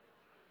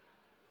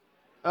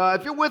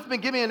If you're with me,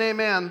 give me an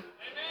amen.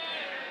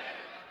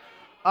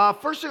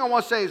 First thing I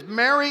want to say is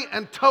Mary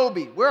and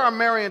Toby. Where are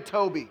Mary and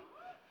Toby?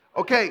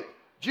 Okay,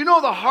 do you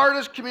know the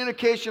hardest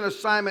communication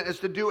assignment is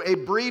to do a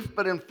brief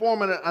but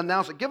informative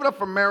announcement? Give it up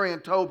for Mary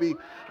and Toby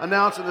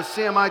announcing the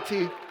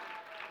CMIT.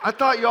 I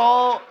thought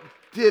y'all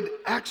did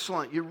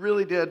excellent. You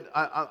really did.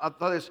 I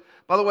thought this.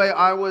 By the way,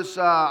 I went to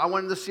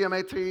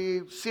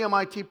the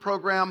CMIT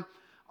program.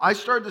 I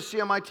started the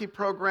CMIT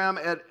program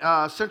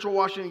at Central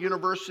Washington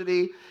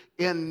University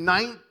in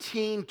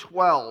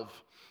 1912.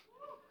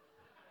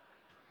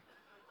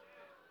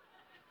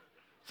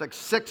 It's like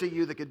 6 of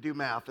you that could do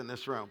math in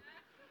this room.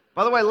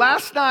 By the way,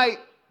 last night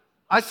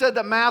I said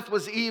that math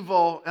was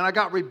evil and I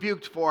got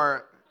rebuked for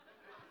it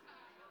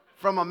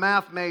from a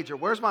math major.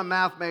 Where's my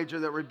math major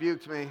that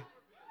rebuked me?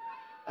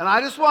 And I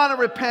just want to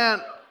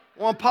repent.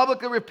 I want to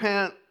publicly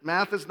repent.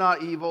 Math is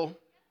not evil.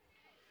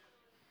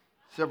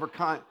 Sever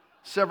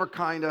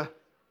kinda.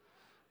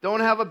 Don't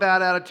have a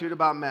bad attitude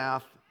about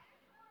math.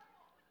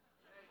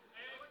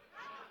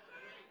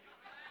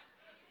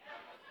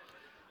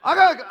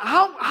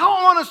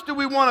 How honest do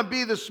we want to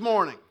be this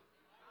morning?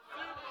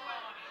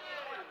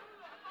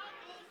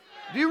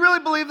 Do you really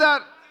believe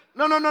that?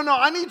 No.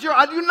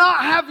 I do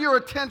not have your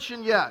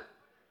attention yet.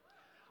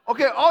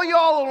 Okay, all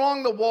y'all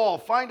along the wall,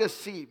 find a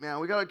seat, man.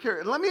 We got to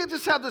carry. Let me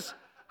just have this.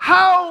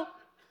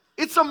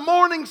 It's a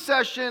morning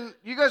session.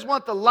 You guys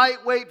want the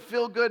lightweight,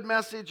 feel-good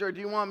message, or do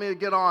you want me to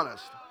get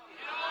honest?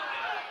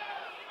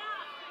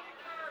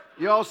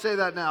 You all say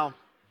that now.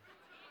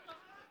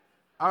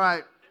 All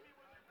right,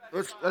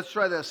 let's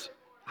try this.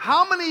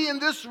 How many in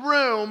this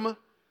room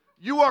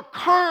you are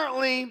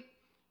currently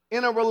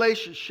in a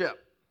relationship?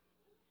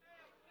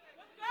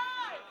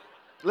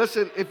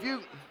 Listen,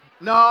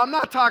 no, I'm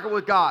not talking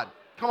with God.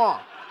 Come on.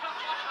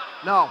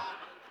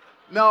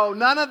 No,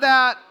 none of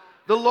that.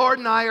 The Lord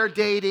and I are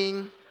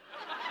dating,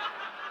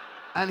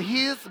 and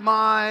He's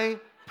my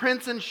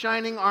prince in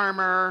shining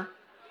armor.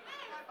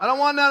 I don't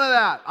want none of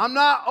that. I'm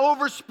not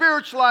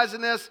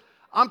over-spiritualizing this.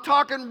 I'm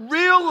talking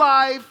real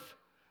life.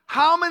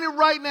 How many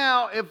right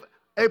now, if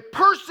a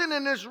person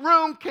in this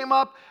room came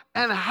up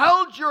and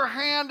held your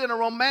hand in a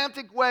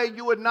romantic way,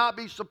 you would not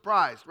be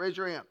surprised? Raise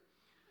your hand.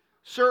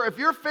 Sir, if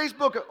your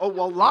Facebook, a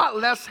lot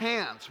less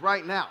hands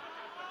right now.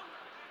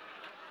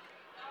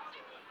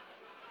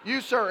 You,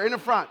 sir, in the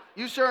front.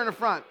 You, sir, in the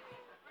front.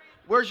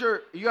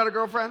 You got a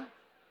girlfriend?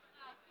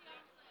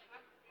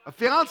 A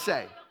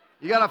fiance.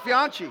 You got a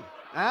fiancé.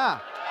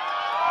 Ah.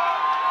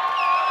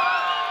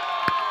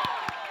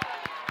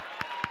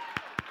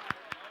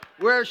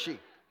 Where is she?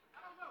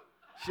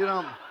 She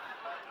don't.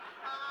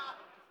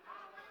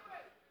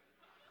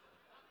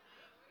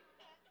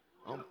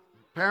 Well,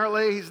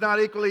 apparently he's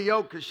not equally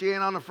yoked because she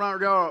ain't on the front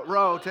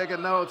row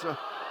taking notes.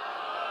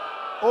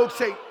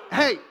 Say,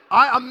 hey,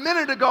 a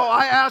minute ago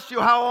I asked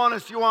you how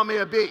honest you want me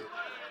to be.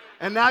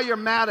 And now you're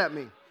mad at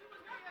me.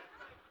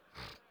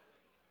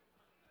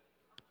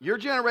 Your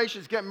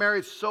generation's getting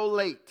married so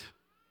late.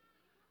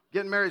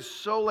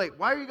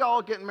 Why are you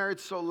all getting married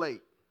so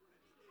late?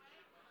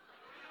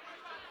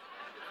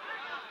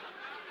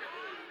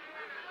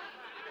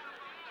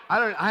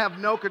 I have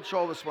no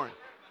control this morning.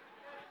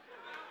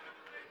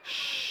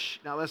 Shh.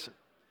 Now listen.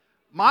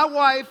 My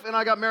wife and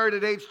I got married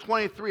at age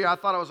 23. I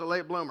thought I was a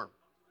late bloomer.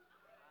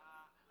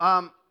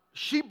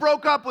 She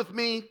broke up with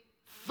me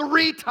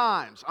 3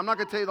 times. I'm not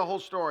going to tell you the whole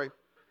story.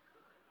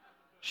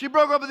 She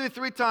broke up with me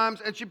 3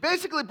 times, and she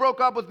basically broke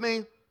up with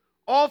me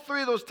all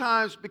 3 of those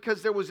times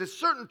because there was a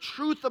certain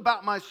truth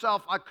about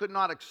myself I could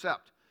not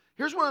accept.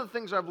 Here's one of the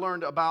things I've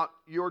learned about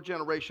your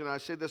generation, and I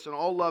say this in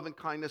all love and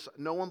kindness.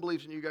 No one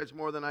believes in you guys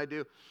more than I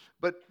do.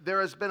 But there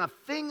has been a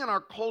thing in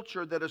our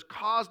culture that has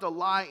caused a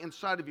lie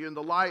inside of you, and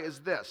the lie is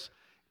this.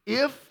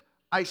 If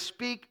I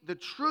speak the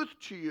truth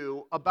to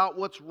you about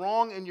what's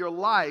wrong in your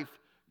life,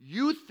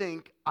 you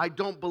think I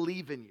don't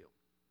believe in you.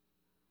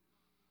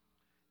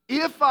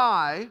 If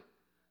I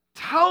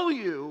tell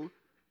you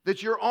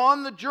that you're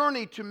on the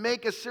journey to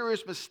make a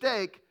serious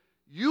mistake,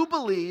 you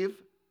believe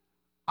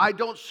I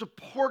don't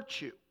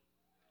support you.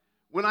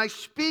 When I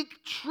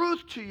speak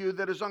truth to you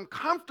that is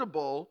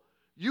uncomfortable,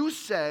 you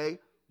say,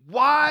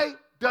 why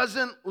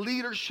doesn't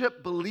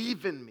leadership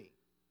believe in me?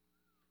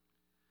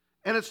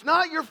 And it's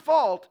not your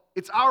fault,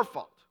 it's our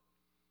fault.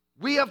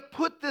 We have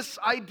put this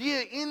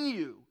idea in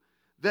you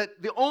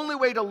that the only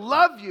way to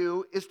love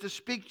you is to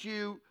speak to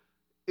you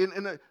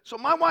so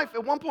my wife,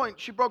 at one point,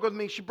 she broke up with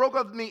me. She broke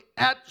up with me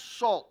at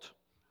Salt.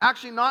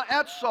 Actually, not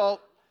at Salt.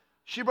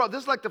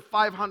 This is like the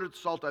 500th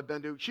Salt I've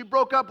been to. She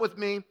broke up with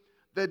me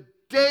the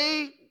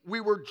day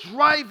we were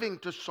driving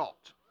to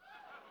Salt.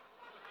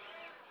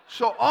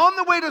 So on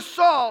the way to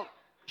Salt,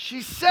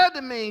 she said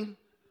to me,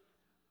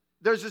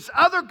 there's this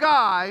other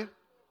guy.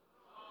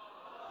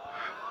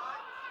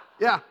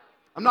 Yeah,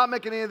 I'm not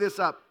making any of this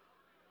up.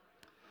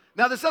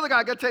 Now, this other guy,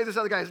 I got to tell you this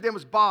other guy, his name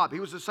was Bob. He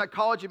was a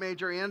psychology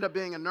major. He ended up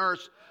being a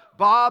nurse.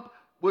 Bob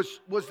was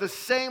the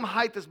same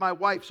height as my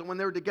wife, so when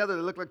they were together,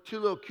 they looked like 2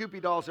 little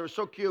Cupid dolls. They were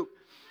so cute.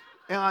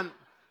 And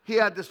he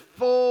had this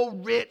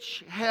full,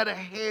 rich head of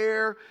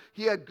hair.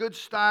 He had good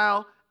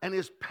style. and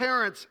his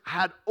parents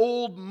had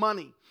old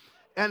money.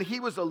 And he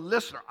was a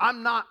listener.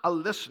 I'm not a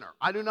listener.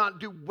 I do not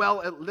do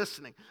well at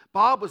listening.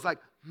 Bob was like,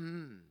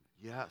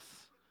 yes.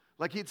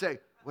 Like he'd say,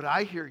 what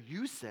I hear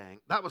you saying,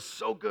 that was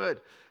so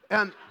good.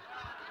 And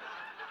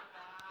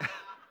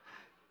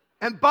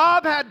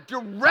Bob had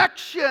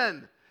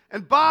direction.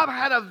 And Bob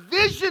had a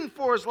vision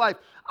for his life.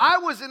 I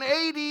was an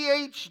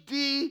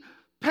ADHD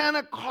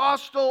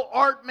Pentecostal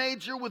art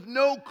major with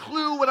no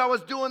clue what I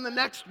was doing the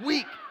next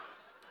week.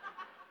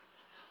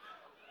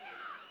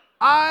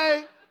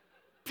 I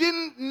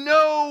didn't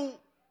know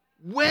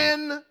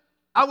when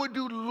I would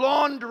do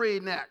laundry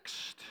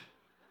next.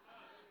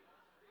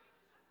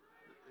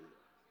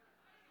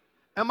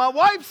 And my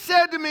wife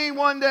said to me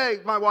one day,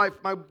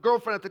 my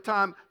girlfriend at the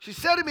time, she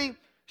said to me,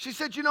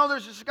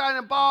 there's this guy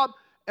named Bob,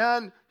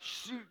 and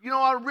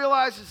I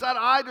realize is that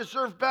I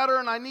deserve better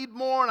and I need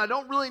more, and I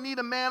don't really need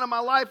a man in my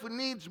life who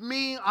needs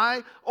me.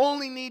 I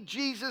only need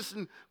Jesus,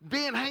 and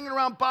hanging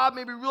around Bob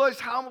made me realize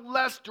how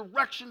less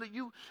direction that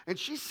you. And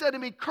she said to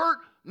me, Kurt,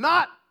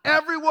 not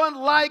everyone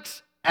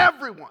likes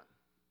everyone.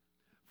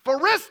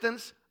 For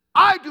instance,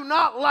 I do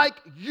not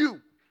like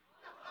you.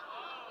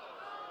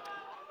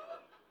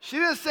 She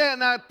didn't say it in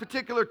that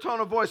particular tone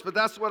of voice, but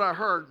that's what I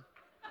heard.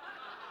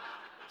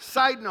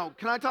 Side note,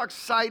 can I talk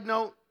side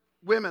note?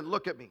 Women,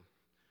 look at me.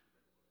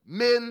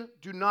 Men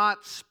do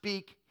not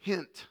speak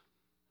hint.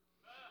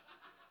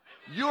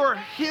 You're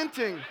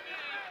hinting.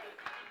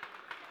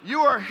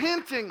 You are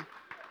hinting.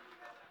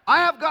 I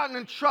have gotten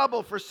in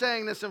trouble for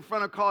saying this in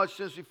front of college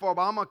students before,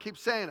 but I'm going to keep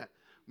saying it.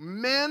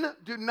 Men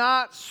do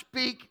not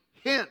speak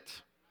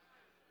hint.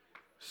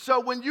 So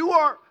when you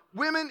are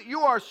women,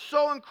 you are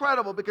so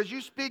incredible because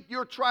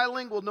you're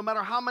trilingual. No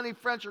matter how many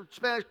French or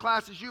Spanish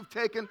classes you've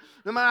taken,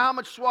 no matter how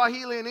much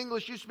Swahili and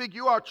English you speak,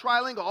 you are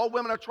trilingual. All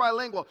women are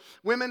trilingual.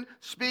 Women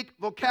speak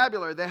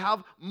vocabulary. They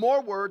have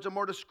more words and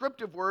more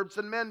descriptive words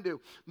than men do.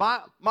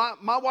 My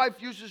wife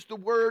uses the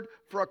word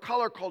for a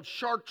color called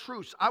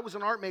chartreuse. I was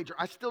an art major.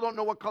 I still don't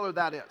know what color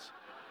that is.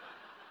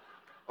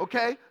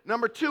 Okay?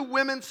 Number 2,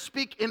 women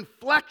speak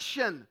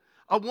inflection.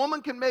 A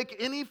woman can make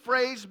any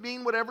phrase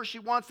mean whatever she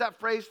wants that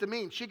phrase to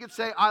mean. She could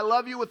say, I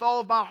love you with all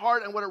of my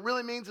heart, and what it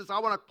really means is I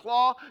want to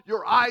claw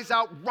your eyes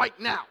out right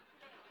now.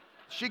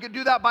 She could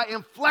do that by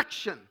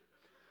inflection.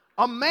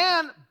 A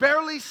man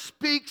barely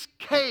speaks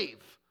cave.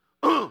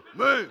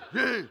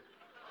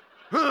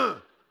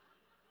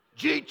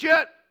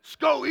 G-Jet,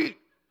 Sco Eat,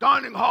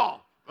 Dining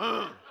Hall.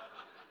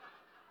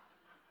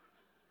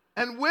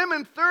 And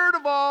women, third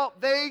of all,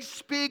 they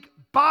speak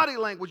body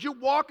language. You're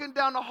walking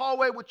down the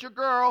hallway with your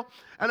girl,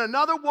 and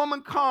another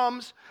woman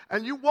comes,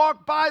 and you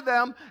walk by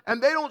them,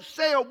 and they don't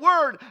say a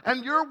word,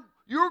 and your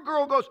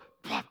girl goes,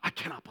 I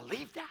cannot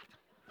believe that.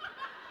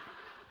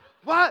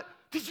 What?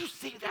 Did you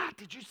see that?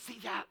 Did you see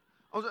that?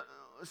 I was like,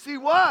 see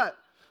what?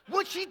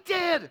 What she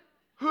did?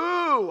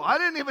 Who? I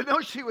didn't even know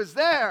she was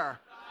there.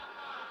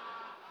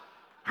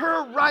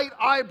 Her right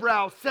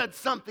eyebrow said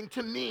something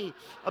to me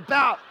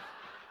about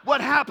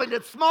what happened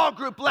at small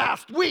group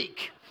last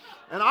week.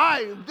 And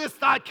I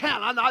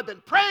can't. I've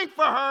been praying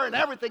for her and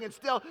everything, and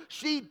still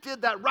she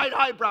did that right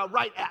eyebrow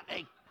right at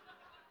me.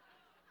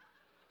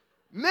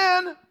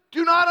 Men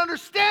do not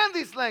understand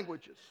these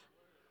languages.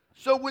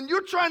 So when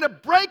you're trying to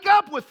break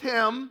up with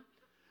him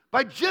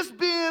by just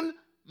being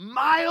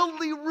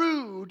mildly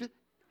rude,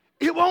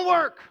 it won't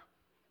work.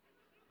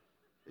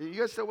 You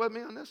guys still with me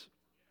on this?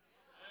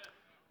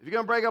 If you're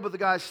going to break up with a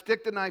guy,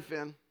 stick the knife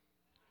in,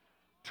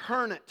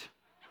 turn it,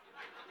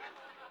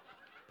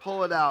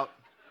 pull it out.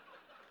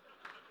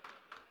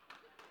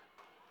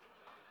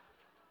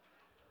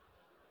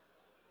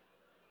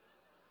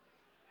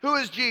 Who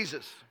is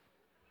Jesus?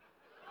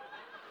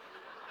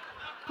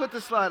 Put the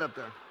slide up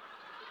there.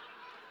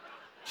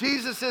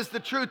 Jesus is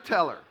the truth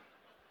teller.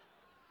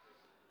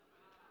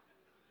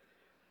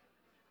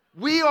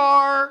 We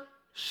are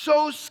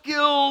so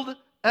skilled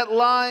at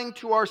lying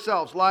to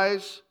ourselves.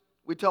 Lies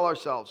we tell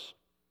ourselves.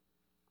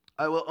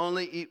 I will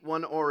only eat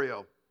one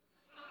Oreo.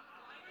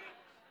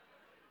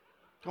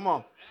 Come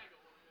on.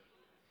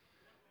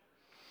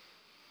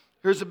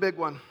 Here's a big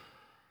one.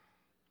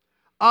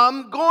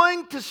 I'm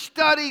going to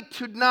study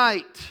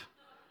tonight.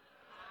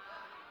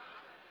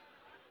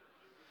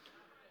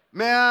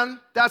 Man,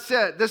 that's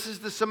it. This is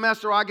the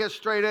semester I get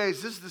straight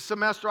A's. This is the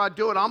semester I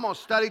do it. I'm going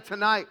to study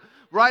tonight.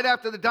 Right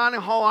after the dining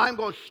hall, I'm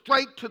going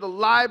straight to the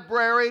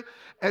library.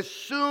 As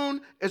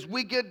soon as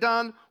we get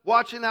done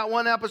watching that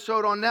one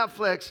episode on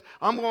Netflix,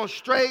 I'm going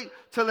straight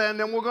to that. And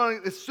then we're going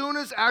to, as soon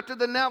as after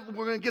the Netflix,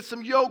 we're going to get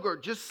some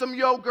yogurt. Just some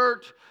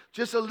yogurt.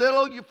 Just a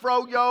little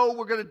froyo.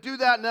 We're going to do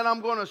that, and then I'm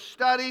going to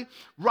study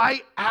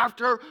right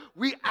after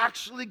we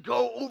actually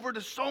go over to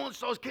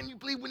so-and-so's. Can you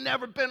believe we've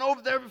never been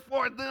over there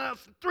before? And then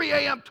it's 3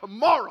 a.m.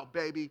 tomorrow,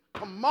 baby.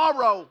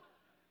 Tomorrow.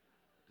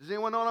 Does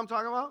anyone know what I'm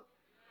talking about?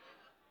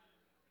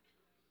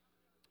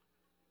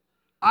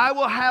 I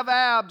will have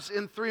abs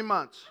in 3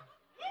 months.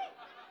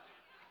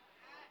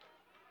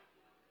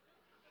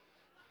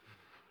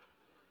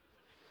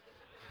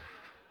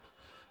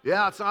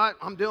 Yeah, it's all right.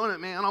 I'm doing it,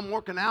 man. I'm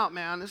working out,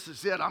 man. This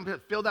is it. I'm going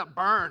to feel that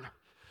burn.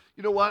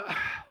 You know what?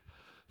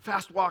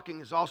 Fast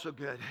walking is also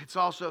good. It's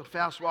also,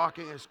 fast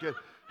walking is good.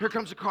 Here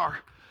comes a car.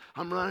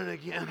 I'm running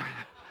again.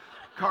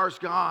 Car's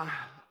gone.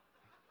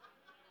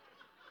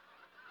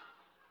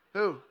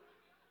 Who?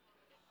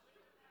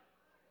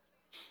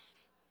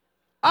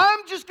 I'm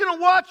just going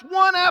to watch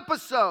one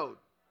episode.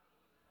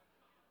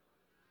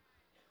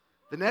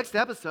 The next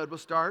episode will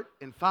start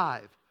in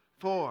 5,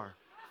 4,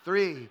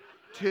 3,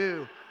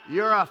 2.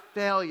 You're a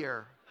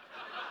failure.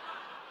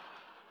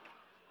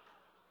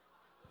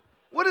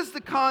 What is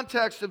the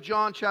context of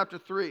John chapter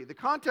 3? The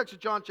context of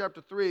John chapter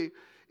 3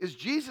 is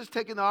Jesus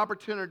taking the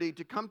opportunity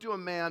to come to a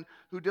man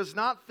who does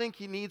not think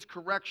he needs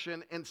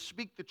correction and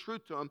speak the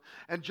truth to him.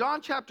 And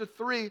John chapter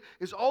 3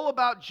 is all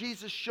about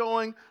Jesus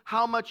showing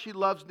how much he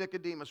loves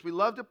Nicodemus. We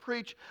love to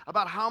preach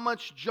about how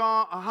much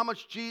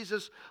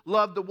Jesus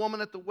loved the woman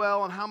at the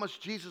well and how much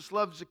Jesus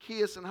loved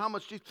Zacchaeus and how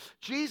much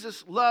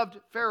Jesus loved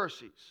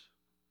Pharisees.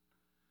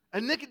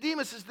 And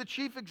Nicodemus is the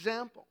chief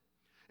example.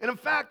 And in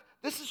fact,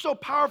 this is so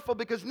powerful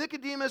because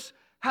Nicodemus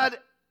had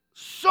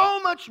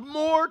so much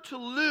more to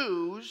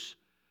lose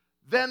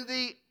than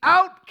the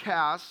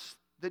outcasts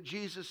that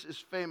Jesus is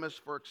famous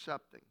for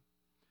accepting.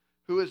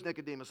 Who is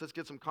Nicodemus? Let's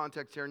get some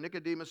context here.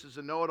 Nicodemus is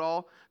a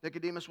know-it-all.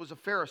 Nicodemus was a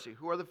Pharisee.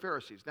 Who are the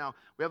Pharisees? Now,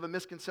 we have a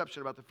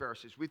misconception about the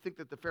Pharisees. We think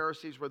that the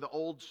Pharisees were the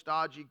old,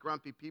 stodgy,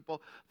 grumpy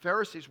people.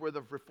 Pharisees were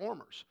the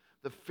reformers.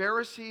 The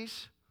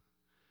Pharisees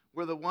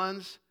were the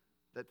ones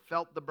that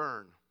felt the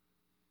burn.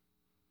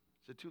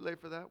 Is it too late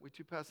for that? We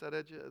too past that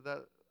edge of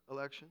that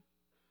election?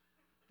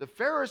 The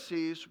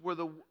Pharisees were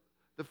the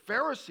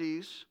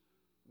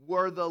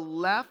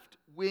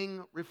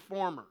left-wing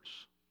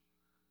reformers.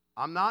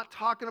 I'm not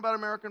talking about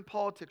American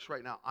politics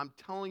right now. I'm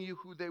telling you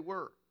who they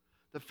were.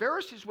 The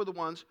Pharisees were the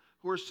ones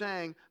who were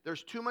saying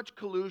there's too much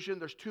collusion,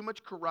 there's too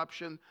much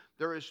corruption,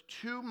 there is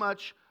too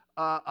much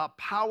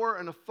power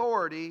and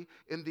authority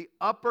in the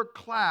upper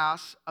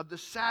class of the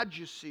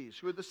Sadducees.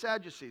 Who are the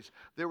Sadducees?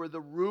 They were the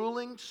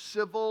ruling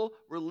civil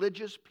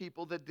religious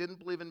people that didn't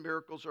believe in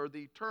miracles or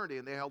the eternity,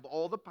 and they held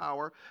all the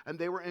power, and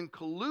they were in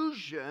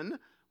collusion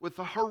with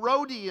the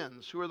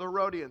Herodians. Who are the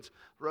Herodians?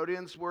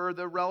 Herodians were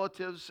the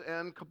relatives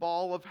and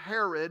cabal of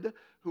Herod,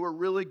 who were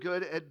really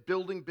good at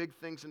building big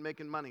things and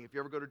making money. If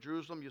you ever go to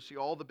Jerusalem, you see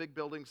all the big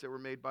buildings that were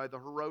made by the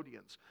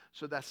Herodians.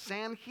 So the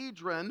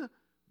Sanhedrin,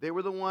 they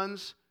were the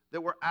ones that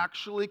were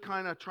actually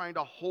kind of trying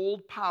to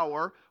hold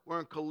power,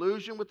 were in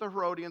collusion with the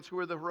Herodians. Who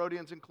were the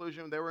Herodians in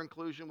collusion? They were in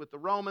collusion with the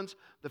Romans.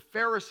 The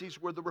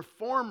Pharisees were the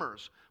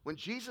reformers. When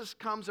Jesus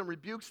comes and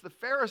rebukes the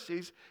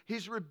Pharisees,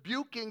 he's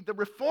rebuking the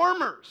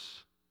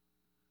reformers.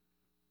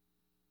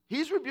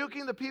 He's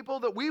rebuking the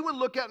people that we would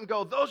look at and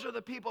go, those are the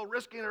people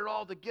risking it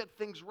all to get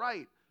things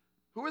right.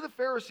 Who are the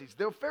Pharisees?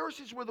 The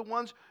Pharisees were the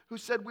ones who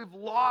said, we've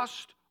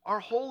lost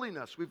our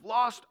holiness. We've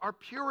lost our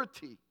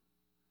purity.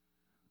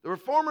 The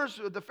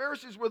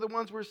Pharisees were the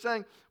ones who were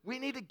saying, we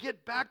need to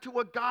get back to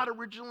what God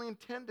originally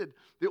intended.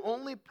 The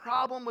only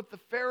problem with the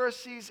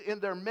Pharisees in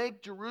their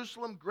Make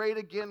Jerusalem Great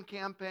Again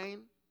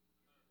campaign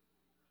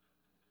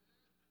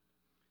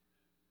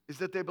is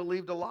that they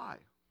believed a lie.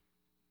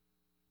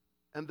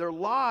 And their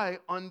lie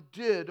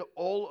undid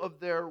all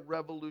of their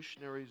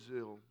revolutionary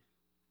zeal.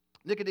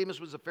 Nicodemus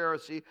was a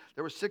Pharisee.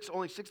 There were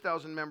only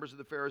 6,000 members of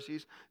the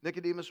Pharisees.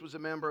 Nicodemus was a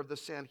member of the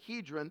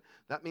Sanhedrin.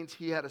 That means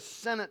he had a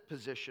Senate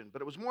position.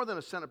 But it was more than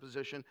a Senate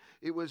position.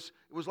 It was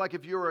like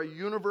if you were a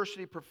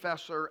university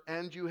professor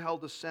and you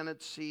held a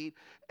Senate seat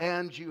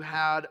and you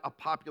had a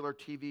popular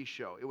TV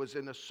show. It was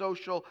in a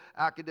social,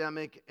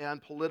 academic,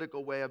 and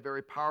political way a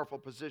very powerful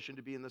position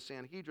to be in the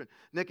Sanhedrin.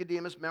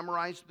 Nicodemus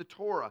memorized the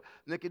Torah.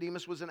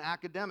 Nicodemus was an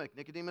academic.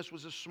 Nicodemus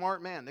was a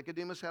smart man.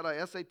 Nicodemus had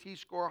a SAT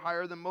score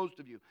higher than most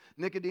of you.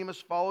 Nicodemus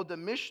followed the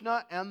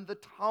Mishnah and the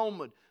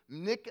Talmud.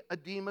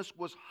 Nicodemus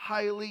was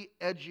highly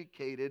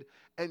educated,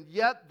 and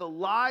yet the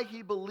lie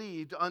he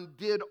believed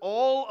undid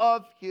all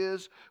of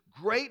his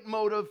great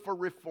motive for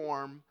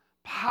reform,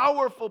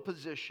 powerful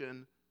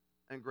position,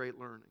 and great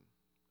learning.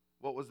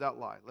 What was that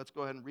lie? Let's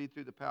go ahead and read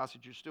through the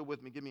passage. You're still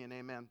with me? Give me an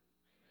amen.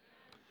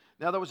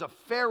 Now there was a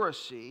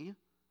Pharisee,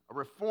 a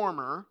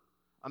reformer,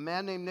 a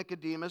man named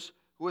Nicodemus,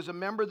 who was a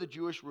member of the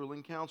Jewish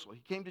ruling council. He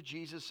came to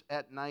Jesus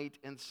at night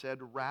and said,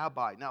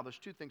 Rabbi. Now, there's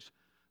two things.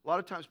 A lot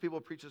of times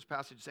people preach this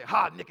passage and say,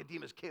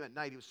 Nicodemus came at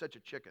night. He was such a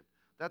chicken.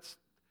 That's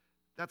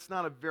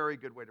not a very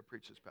good way to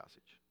preach this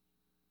passage.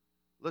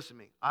 Listen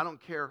to me. I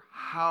don't care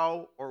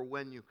how or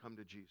when you come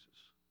to Jesus.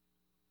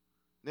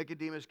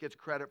 Nicodemus gets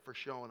credit for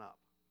showing up.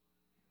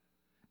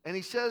 And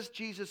he says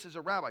Jesus is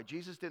a rabbi.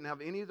 Jesus didn't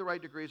have any of the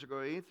right degrees or go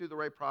any through the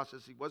right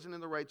process. He wasn't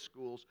in the right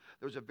schools.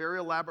 There was a very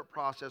elaborate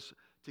process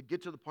to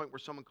get to the point where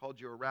someone called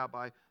you a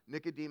rabbi.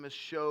 Nicodemus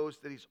shows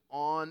that he's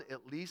on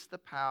at least the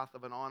path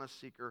of an honest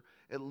seeker,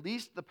 at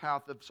least the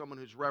path of someone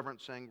who's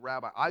reverent saying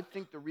rabbi. I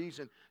think the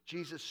reason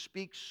Jesus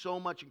speaks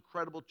so much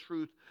incredible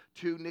truth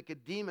to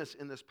Nicodemus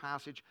in this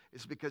passage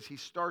is because he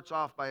starts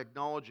off by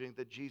acknowledging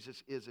that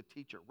Jesus is a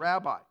teacher.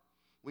 Rabbi,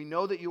 we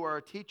know that you are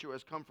a teacher who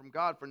has come from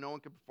God, for no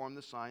one can perform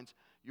the signs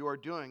you are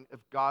doing if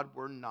God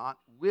were not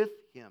with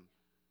him.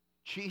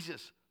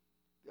 Jesus,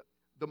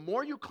 the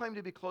more you claim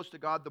to be close to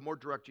God, the more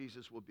direct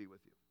Jesus will be with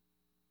you.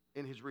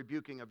 in his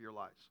rebuking of your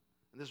lies.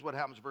 And this is what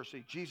happens, verse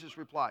 8. Jesus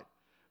replied,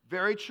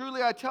 very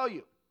truly I tell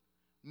you,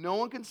 no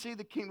one can see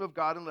the kingdom of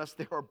God unless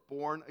they are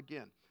born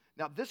again.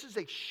 Now, this is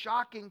a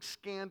shocking,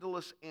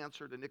 scandalous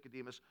answer to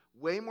Nicodemus,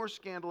 way more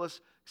scandalous.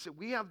 So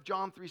we have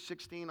John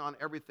 3:16 on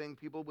everything.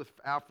 People with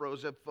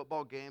afros at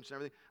football games and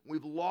everything.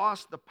 We've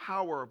lost the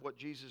power of what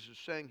Jesus is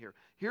saying here.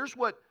 Here's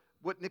what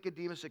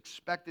Nicodemus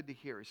expected to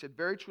hear. He said,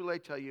 very truly I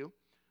tell you,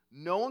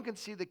 no one can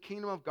see the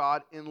kingdom of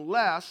God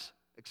unless,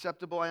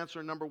 acceptable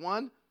answer number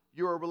one,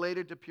 you are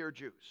related to pure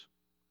Jews.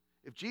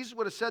 If Jesus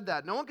would have said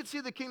that, no one can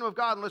see the kingdom of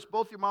God unless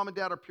both your mom and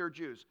dad are pure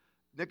Jews.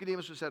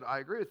 Nicodemus would have said, I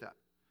agree with that.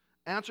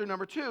 Answer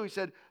number two, he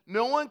said,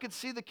 no one can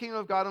see the kingdom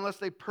of God unless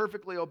they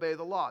perfectly obey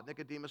the law.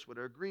 Nicodemus would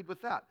have agreed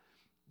with that.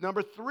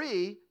 Number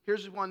three,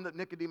 here's one that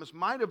Nicodemus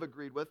might have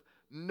agreed with.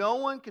 No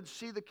one can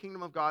see the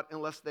kingdom of God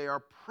unless they are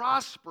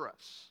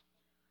prosperous.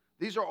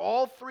 These are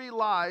all three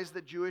lies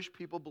that Jewish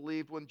people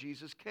believed when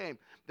Jesus came.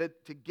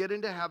 That to get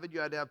into heaven, you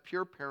had to have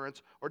pure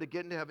parents, or to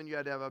get into heaven, you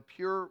had to have a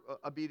pure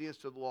obedience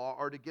to the law,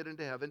 or to get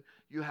into heaven,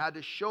 you had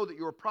to show that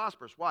you were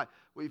prosperous. Why?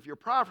 Well, if you're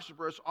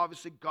prosperous,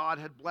 obviously God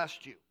had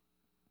blessed you.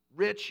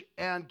 Rich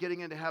and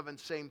getting into heaven,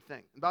 same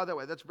thing. And by the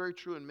way, that's very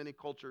true in many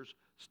cultures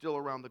still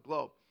around the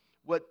globe.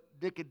 What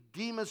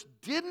Nicodemus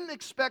didn't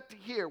expect to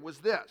hear was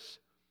this.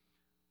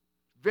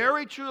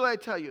 Very truly I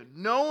tell you,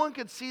 no one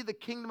can see the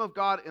kingdom of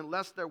God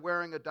unless they're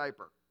wearing a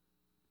diaper.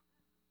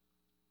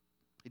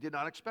 He did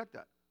not expect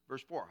that.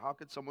 Verse 4, how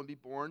could someone be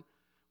born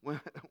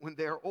when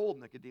they are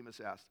old, Nicodemus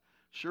asked.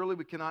 Surely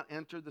we cannot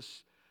enter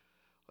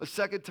a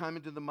second time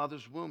into the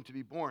mother's womb to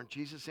be born.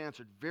 Jesus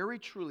answered, very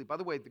truly. By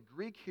the way, the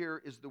Greek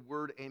here is the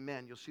word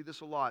amen. You'll see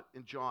this a lot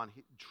in John.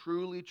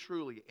 Truly,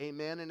 truly,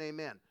 amen and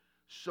amen.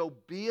 So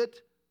be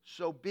it,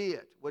 so be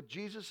it. What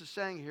Jesus is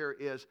saying here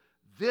is,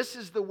 this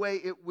is the way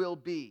it will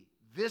be.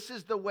 This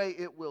is the way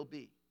it will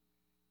be.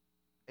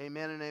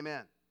 Amen and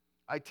amen.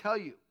 I tell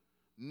you,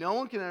 no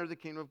one can enter the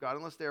kingdom of God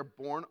unless they are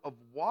born of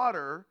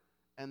water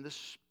and the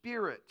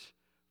Spirit.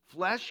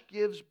 Flesh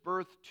gives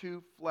birth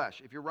to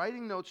flesh. If you're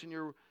writing notes in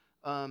your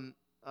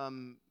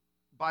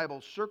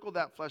Bible, circle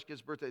that flesh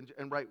gives birth to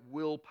and write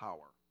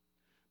willpower.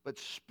 But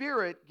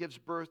Spirit gives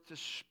birth to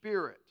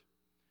spirit.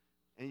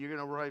 And you're going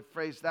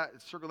to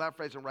circle that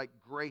phrase and write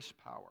grace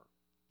power.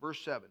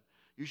 Verse 7.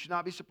 You should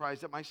not be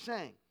surprised at my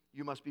saying,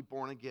 you must be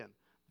born again.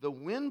 The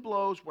wind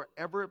blows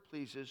wherever it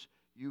pleases.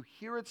 You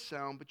hear its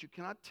sound, but you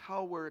cannot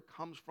tell where it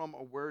comes from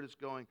or where it is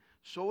going.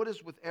 So it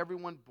is with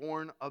everyone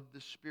born of the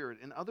Spirit.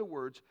 In other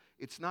words,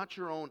 it's not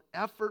your own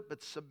effort,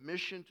 but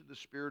submission to the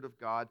Spirit of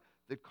God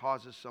that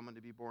causes someone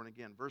to be born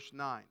again. Verse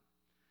 9.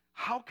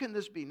 How can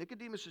this be?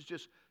 Nicodemus is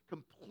just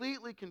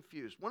completely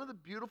confused. One of the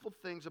beautiful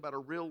things about a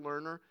real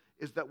learner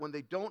is that when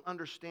they don't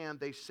understand,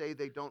 they say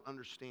they don't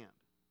understand.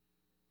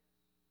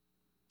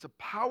 It's a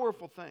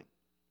powerful thing.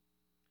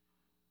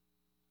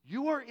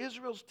 You are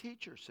Israel's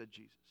teacher, said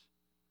Jesus,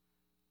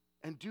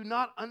 and do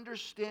not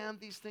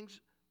understand these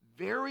things.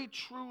 Very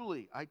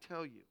truly, I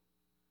tell you,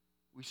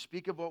 we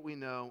speak of what we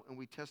know and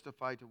we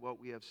testify to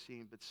what we have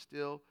seen, but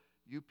still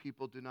you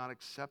people do not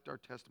accept our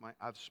testimony.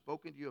 I've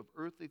spoken to you of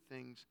earthly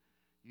things.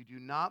 You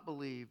do not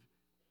believe.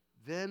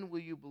 Then will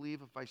you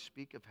believe if I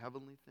speak of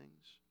heavenly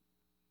things?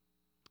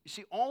 You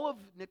see, all of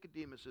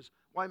Nicodemus's,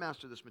 why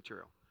master this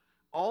material?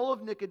 All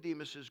of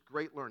Nicodemus's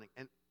great learning,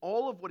 and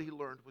all of what he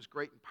learned was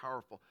great and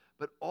powerful,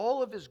 but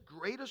all of his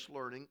greatest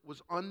learning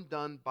was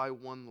undone by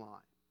one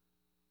lie.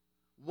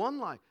 One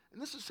lie.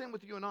 And this is the same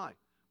with you and I.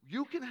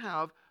 You can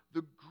have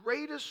the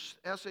greatest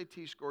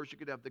SAT scores, you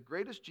could have the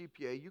greatest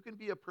GPA, you can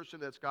be a person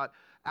that's got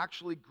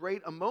actually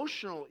great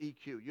emotional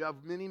EQ. You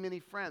have many, many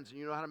friends, and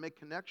you know how to make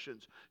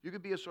connections. You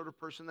could be a sort of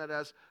person that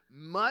has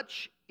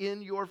much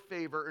in your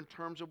favor in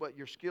terms of what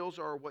your skills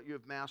are or what you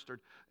have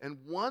mastered. And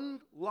one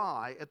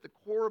lie at the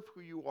core of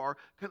who you are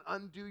can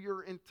undo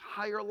your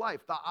entire life.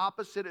 The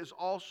opposite is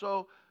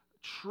also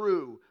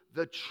true.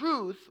 The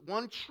truth,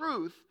 one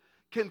truth,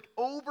 can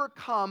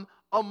overcome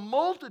a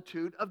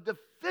multitude of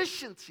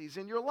deficiencies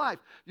in your life.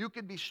 You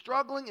could be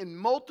struggling in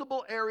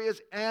multiple areas,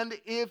 and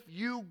if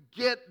you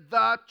get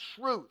the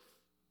truth,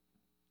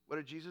 what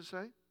did Jesus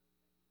say?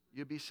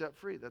 You'll be set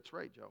free. That's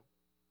right, Joe.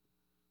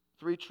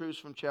 3 truths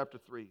from chapter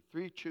 3.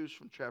 3 truths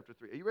from chapter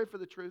 3. Are you ready for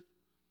the truth?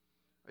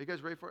 Are you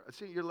guys ready for it? I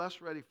see you're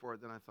less ready for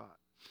it than I thought.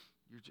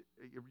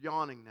 You're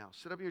yawning now.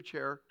 Sit up in your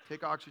chair.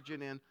 Take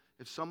oxygen in.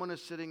 If someone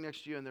is sitting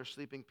next to you and they're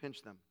sleeping,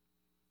 pinch them.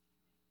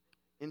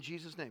 In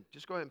Jesus' name.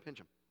 Just go ahead and pinch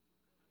them.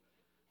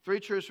 3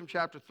 truths from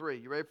chapter 3.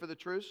 You ready for the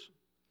truths?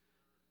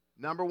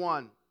 Number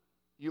 1,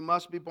 you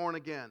must be born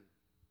again.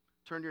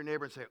 Turn to your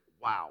neighbor and say,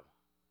 wow.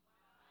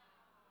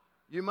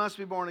 You must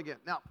be born again.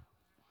 Now,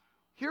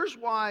 here's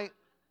why,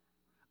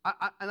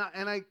 I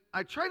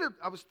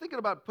was thinking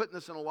about putting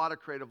this in a lot of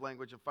creative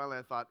language, and finally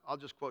I thought, I'll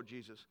just quote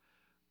Jesus.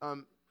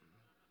 And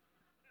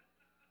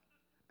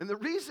the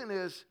reason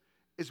is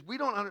we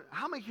don't,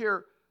 how many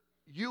here,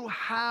 you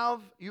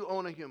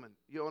own a human.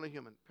 You own a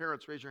human.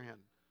 Parents, raise your hand.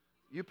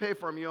 You pay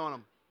for them, you own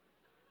them.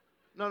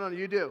 No,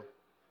 you do.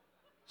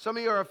 Some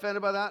of you are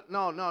offended by that.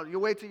 No, you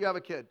wait till you have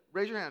a kid.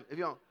 Raise your hand if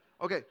you don't.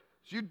 Okay,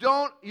 So you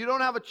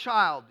don't have a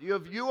child.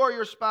 You or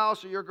your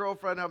spouse or your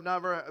girlfriend you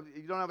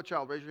don't have a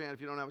child. Raise your hand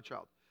if you don't have a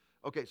child.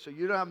 Okay, so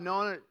you have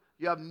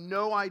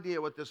no idea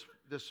what this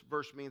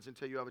verse means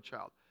until you have a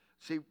child.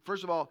 See,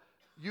 first of all,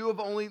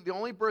 the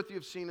only birth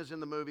you've seen is in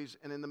the movies,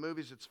 and in the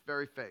movies it's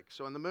very fake.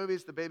 So in the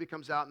movies, the baby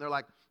comes out and they're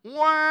like,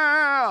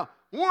 wow,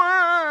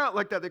 wow,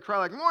 like that. They cry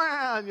like,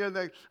 wow, and you're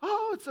like,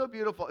 oh, it's so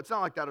beautiful. It's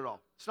not like that at all.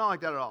 It's not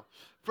like that at all.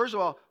 First of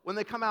all, when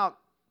they come out,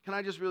 can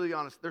I just really be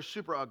honest? They're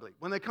super ugly.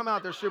 When they come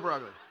out, they're super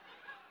ugly.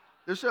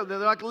 They're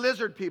like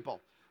lizard people.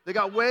 They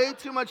got way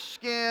too much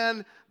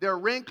skin. They're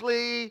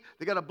wrinkly.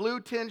 They got a blue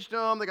tinge to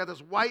them. They got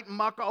this white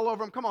muck all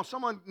over them. Come on,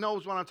 someone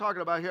knows what I'm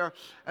talking about here.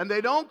 And they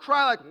don't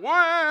cry like,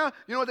 wah.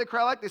 You know what they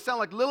cry like? They sound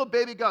like little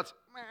baby guts.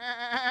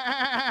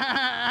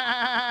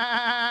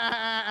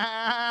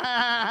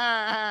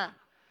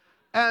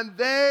 And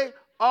they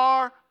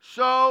are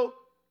so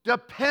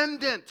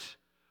dependent.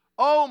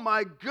 Oh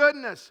my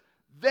goodness.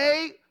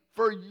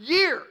 For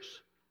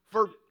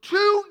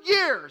 2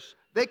 years,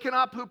 they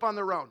cannot poop on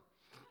their own.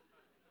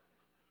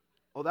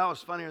 Oh, that was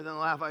funnier than the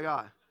laugh I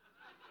got.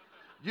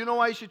 You know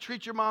why you should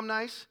treat your mom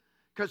nice?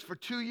 Because for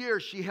 2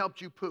 years, she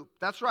helped you poop.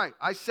 That's right.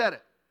 I said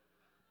it.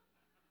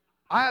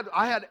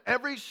 I had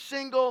every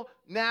single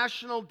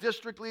national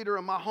district leader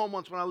in my home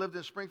once when I lived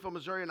in Springfield,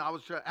 Missouri, and I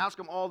was to ask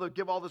them all to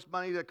give all this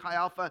money to Chi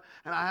Alpha,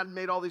 and I had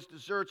made all these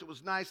desserts. It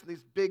was nice, and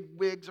these big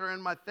wigs are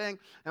in my thing,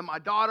 and my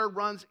daughter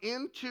runs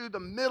into the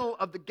middle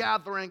of the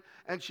gathering,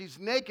 and she's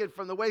naked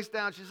from the waist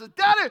down. She says,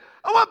 Daddy,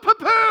 I want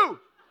poo-poo.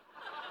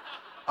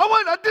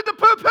 I did the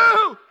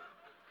poo-poo.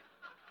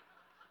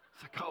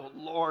 It's like, oh,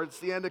 Lord, it's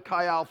the end of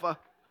Chi Alpha.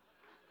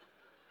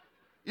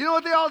 You know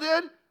what they all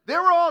did? They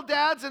were all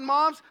dads and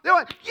moms. They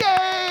went,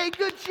 yay,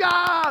 good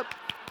job.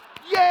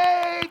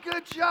 Yay,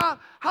 good job.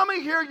 How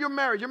many here you're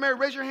married? You're married.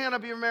 Raise your hand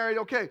up if you're married.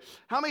 Okay.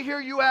 How many here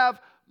you have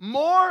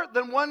more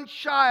than one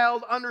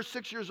child under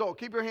 6 years old?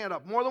 Keep your hand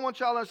up. More than one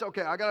child under 6.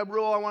 Okay, I got a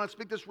rule. I want to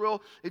speak this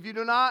rule. If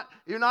you're not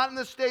in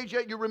this stage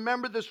yet, you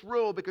remember this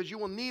rule because you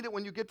will need it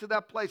when you get to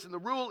that place. And the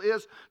rule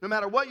is, no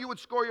matter what you would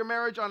score your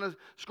marriage on a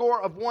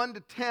score of 1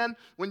 to 10,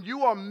 when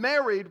you are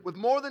married with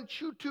more than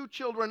two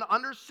children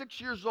under 6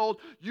 years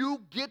old,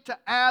 you get to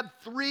add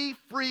 3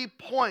 free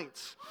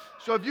points.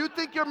 So if you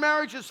think your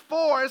marriage is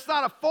 4, it's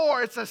not a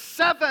 4, it's a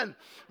 7.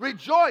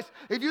 Rejoice.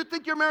 If you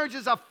think your marriage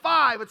is a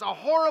 5, it's a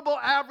horrible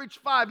average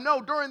 5.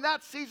 No, during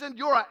that season,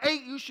 you're an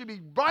 8. You should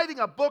be writing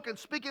a book and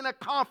speaking at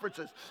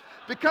conferences.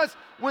 Because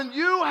when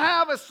you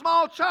have a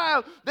small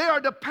child, they are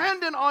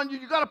dependent on you.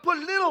 You got to put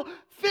little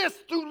fists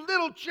through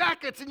little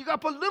jackets, and you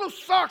got to put little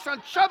socks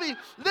on chubby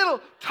little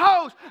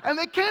toes, and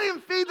they can't even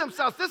feed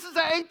themselves. This is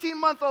an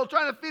 18-month-old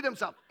trying to feed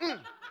himself.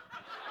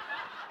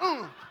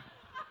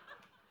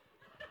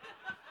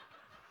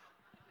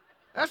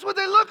 That's what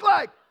they look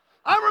like.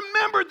 I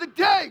remember the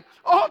day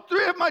all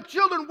 3 of my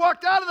children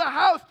walked out of the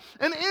house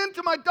and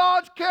into my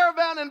Dodge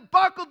Caravan and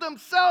buckled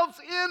themselves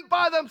in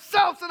by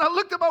themselves. And I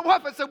looked at my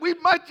wife and said, we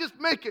might just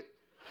make it.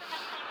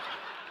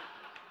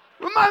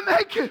 We might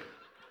make it.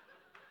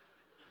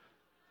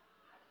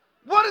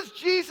 What is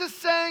Jesus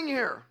saying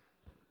here?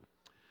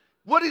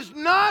 What he's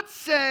not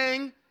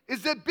saying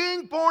is that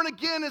being born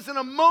again is an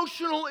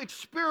emotional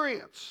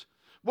experience.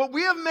 What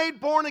we have made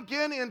born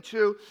again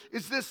into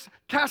is this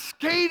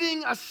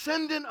cascading,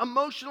 ascendant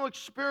emotional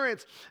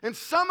experience. And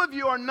some of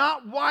you are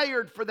not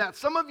wired for that.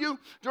 Some of you,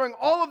 during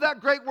all of that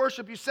great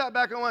worship, you sat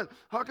back and went,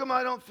 how come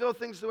I don't feel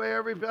things the way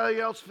everybody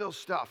else feels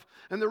stuff?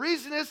 And the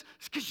reason is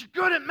because you're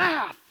good at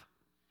math.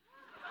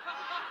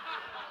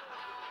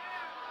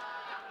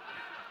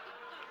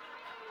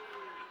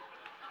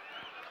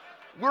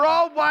 We're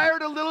all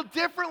wired a little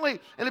differently.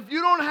 And if you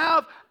don't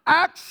have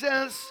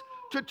access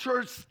to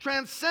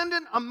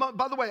transcendent,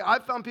 by the way,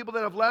 I've found people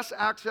that have less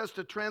access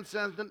to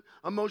transcendent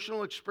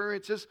emotional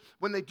experiences.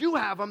 When they do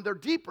have them, they're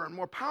deeper and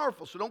more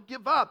powerful, so don't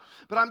give up.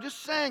 But I'm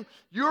just saying,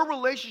 your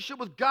relationship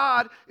with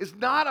God is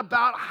not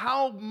about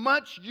how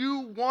much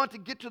you want to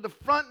get to the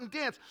front and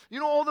dance. You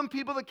know all them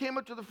people that came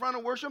up to the front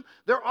and worship?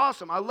 They're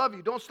awesome. I love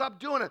you. Don't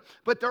stop doing it.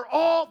 But they're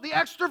all the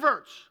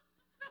extroverts.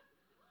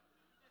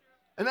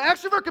 And the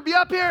extrovert could be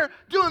up here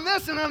doing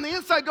this and on the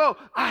inside go,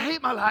 I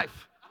hate my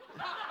life.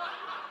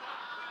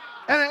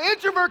 And an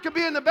introvert could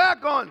be in the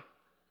back going,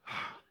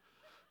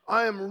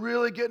 I am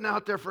really getting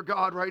out there for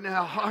God right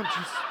now. I'm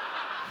just,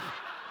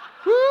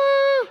 woo.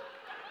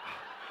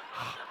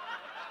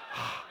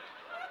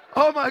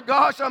 Oh my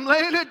gosh, I'm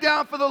laying it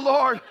down for the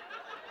Lord.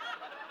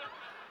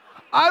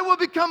 I will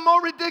become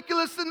more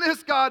ridiculous than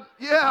this, God.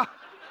 Yeah.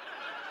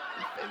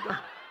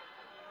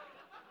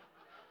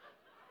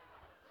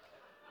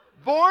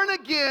 Born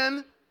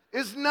again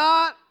is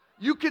not,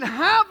 you can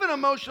have an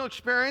emotional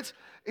experience.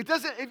 It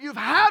doesn't, if you've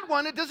had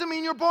one, it doesn't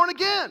mean you're born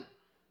again.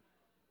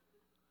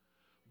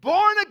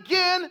 Born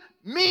again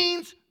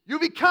means you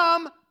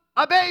become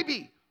a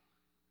baby.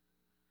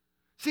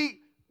 See,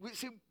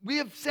 we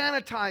have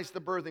sanitized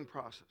the birthing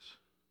process.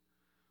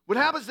 What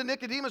happens to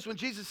Nicodemus when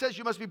Jesus says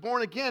you must be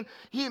born again,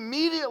 he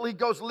immediately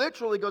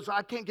literally goes,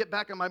 I can't get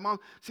back on my mom.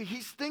 See,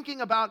 he's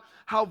thinking about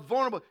how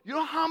vulnerable. You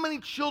know how many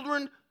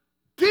children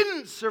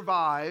didn't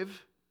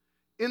survive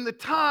in the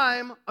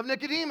time of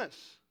Nicodemus.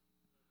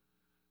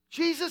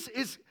 Jesus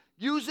is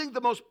using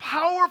the most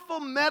powerful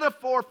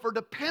metaphor for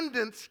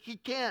dependence he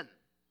can.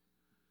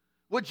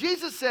 What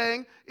Jesus is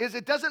saying is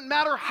it doesn't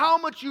matter how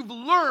much you've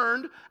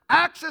learned,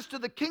 access to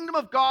the kingdom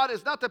of God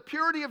is not the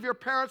purity of your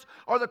parents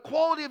or the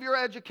quality of your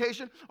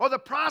education or the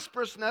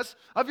prosperousness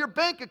of your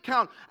bank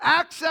account.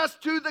 Access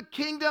to the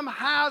kingdom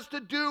has to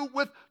do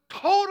with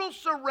total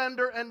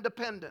surrender and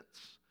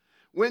dependence.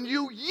 When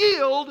you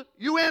yield,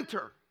 you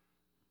enter.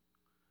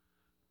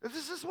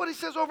 This is what he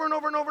says over and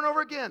over and over and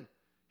over again.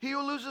 He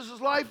who loses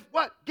his life,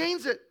 what?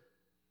 Gains it.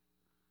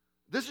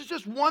 This is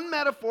just one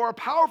metaphor, a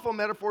powerful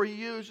metaphor he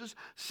uses,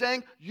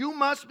 saying you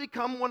must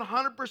become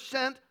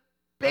 100%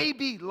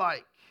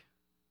 baby-like.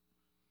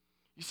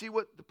 You see,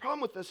 what the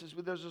problem with this is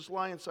there's this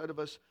lie inside of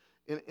us.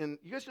 And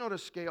you guys know what a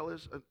scale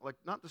is? Like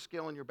not the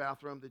scale in your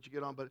bathroom that you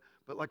get on, but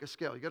like a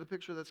scale. You got a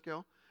picture of that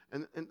scale?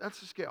 And that's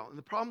the scale. And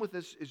the problem with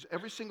this is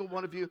every single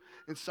one of you,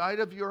 inside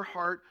of your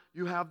heart,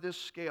 you have this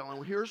scale.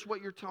 And here's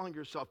what you're telling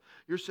yourself.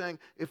 You're saying,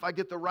 if I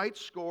get the right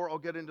score, I'll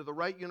get into the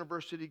right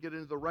university, get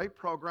into the right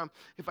program.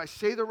 If I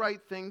say the right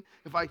thing,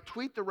 if I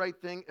tweet the right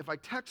thing, if I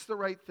text the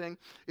right thing,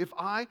 if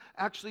I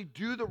actually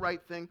do the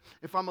right thing,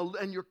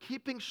 and you're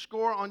keeping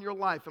score on your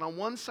life. And on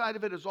one side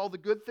of it is all the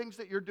good things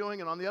that you're doing,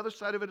 and on the other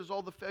side of it is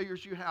all the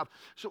failures you have.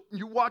 So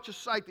you watch a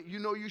site that you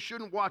know you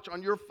shouldn't watch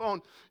on your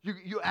phone.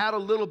 You add a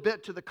little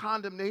bit to the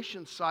condemnation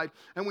side,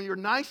 and when you're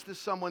nice to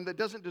someone that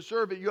doesn't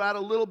deserve it, you add a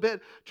little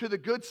bit to the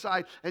good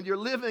side, and you're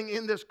living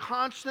in this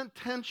constant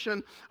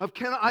tension of,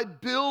 can I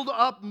build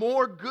up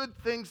more good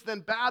things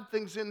than bad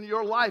things in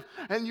your life?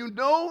 And you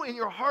know in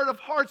your heart of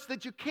hearts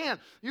that you can't.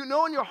 You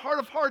know in your heart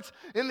of hearts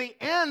in the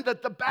end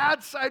that the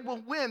bad side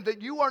will win,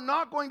 that you are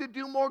not going to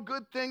do more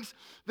good things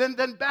than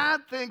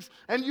bad things,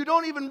 and you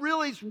don't even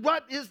realize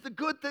what is the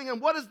good thing and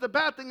what is the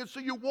bad thing, and so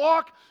you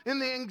walk in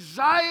the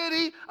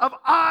anxiety of,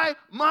 I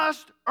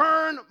must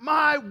earn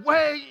my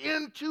way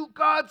into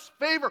God's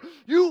favor.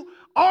 You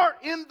are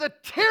in the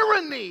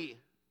tyranny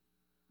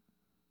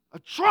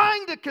of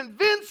trying to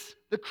convince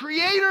the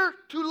Creator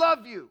to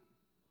love you.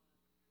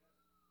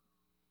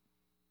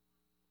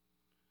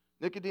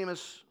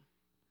 Nicodemus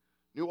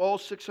knew all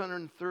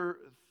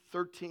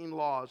 613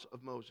 laws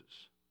of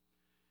Moses.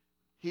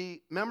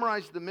 He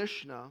memorized the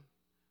Mishnah,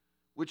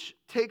 which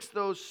takes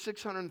those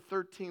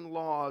 613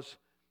 laws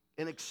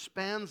and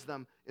expands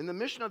them. In the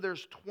Mishnah,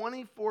 there's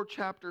 24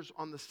 chapters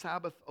on the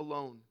Sabbath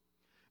alone.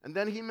 And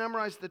then he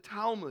memorized the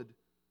Talmud.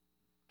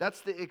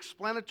 That's the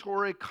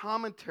explanatory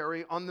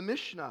commentary on the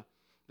Mishnah.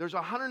 There's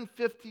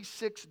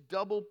 156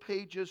 double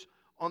pages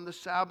on the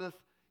Sabbath.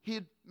 He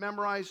had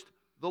memorized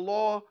the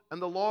law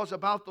and the laws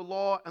about the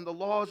law and the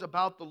laws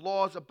about the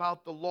laws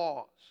about the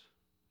laws.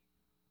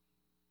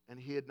 And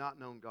he had not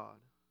known God.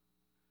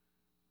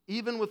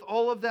 Even with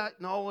all of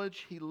that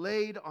knowledge, he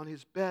laid on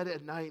his bed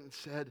at night and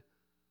said,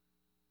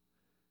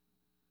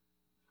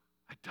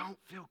 I don't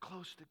feel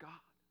close to God.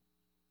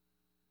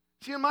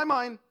 See, in my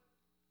mind,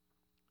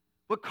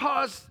 what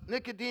caused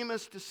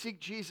Nicodemus to seek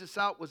Jesus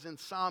out was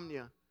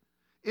insomnia.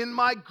 In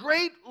my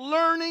great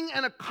learning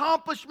and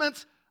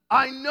accomplishments,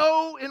 I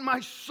know in my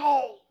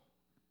soul,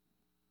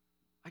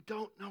 I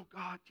don't know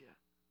God yet.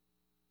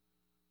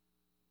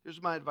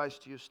 Here's my advice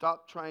to you.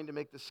 Stop trying to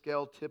make the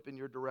scale tip in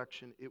your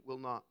direction. It will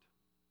not.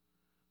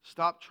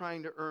 Stop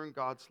trying to earn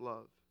God's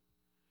love.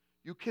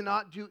 You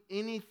cannot do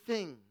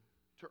anything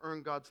to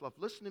earn God's love.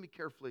 Listen to me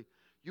carefully.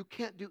 You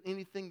can't do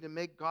anything to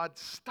make God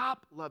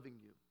stop loving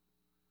you,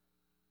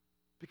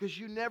 because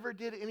you never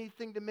did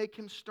anything to make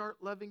him start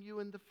loving you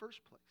in the first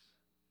place.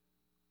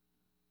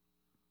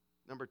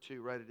 Number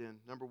 2, write it in.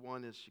 Number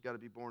 1 is you got to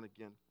be born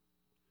again.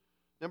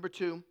 Number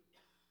 2,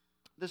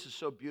 this is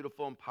so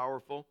beautiful and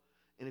powerful,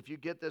 and if you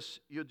get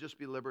this, you'll just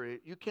be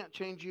liberated. You can't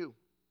change you.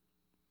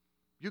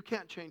 You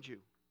can't change you.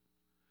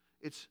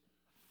 It's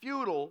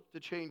futile to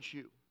change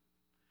you.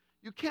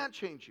 You can't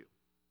change you.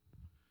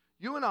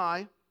 You and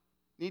I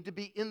need to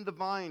be in the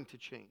vine to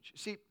change.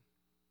 See,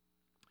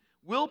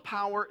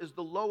 willpower is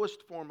the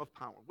lowest form of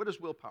power. What is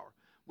willpower?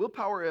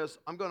 Willpower is,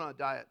 I'm going on a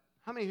diet.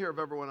 How many here have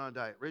ever went on a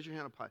diet? Raise your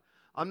hand up high.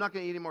 I'm not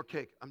going to eat any more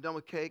cake. I'm done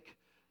with cake.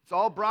 It's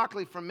all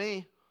broccoli from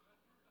me.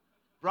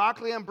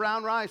 Broccoli and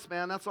brown rice,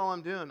 man. That's all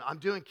I'm doing. I'm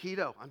doing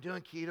keto. I'm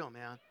doing keto,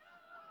 man.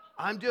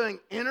 I'm doing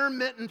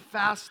intermittent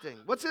fasting.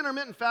 What's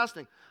intermittent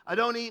fasting? I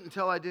don't eat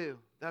until I do.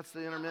 That's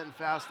the intermittent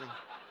fasting.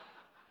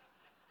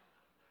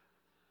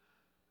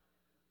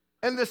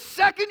 And the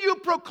second you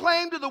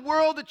proclaim to the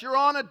world that you're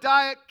on a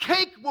diet,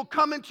 cake will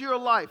come into your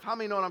life. How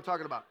many know what I'm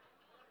talking about?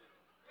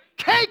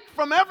 Cake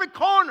from every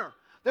corner.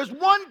 There's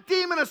one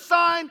demon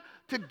assigned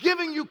to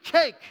giving you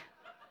cake.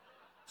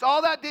 That's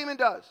all that demon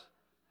does.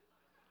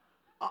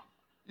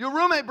 Your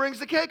roommate brings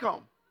the cake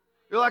home.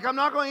 You're like, I'm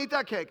not going to eat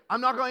that cake.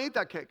 I'm not going to eat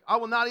that cake. I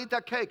will not eat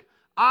that cake.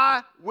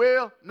 I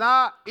will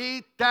not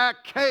eat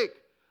that cake.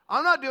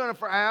 I'm not doing it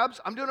for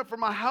abs. I'm doing it for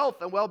my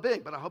health and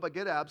well-being, but I hope I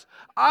get abs.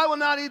 I will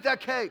not eat that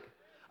cake.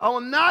 I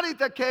will not eat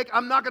that cake.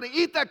 I'm not going to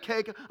eat that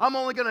cake. I'm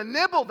only going to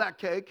nibble that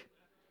cake.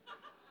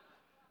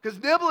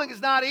 Because nibbling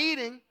is not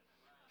eating.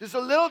 Just a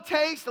little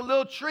taste, a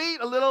little treat,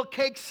 a little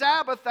cake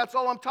Sabbath. That's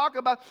all I'm talking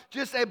about.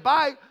 Just a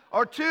bite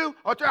or two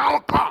or three.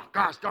 Oh,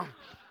 gosh, don't.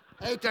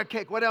 I ate that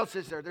cake. What else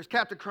is there? There's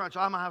Captain Crunch.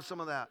 I'm going to have some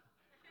of that.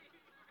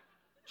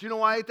 Do you know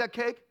why I ate that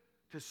cake?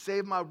 To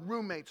save my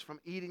roommates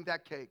from eating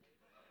that cake.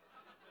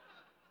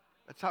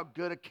 That's how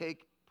good a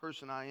cake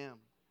person I am.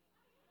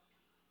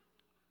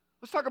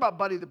 Let's talk about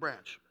Buddy the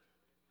Branch.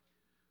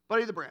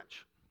 Buddy the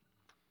Branch.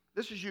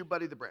 This is you,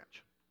 Buddy the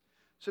Branch.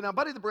 So now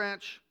Buddy the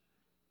Branch,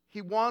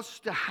 he wants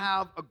to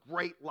have a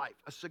great life,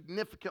 a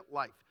significant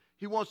life.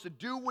 He wants to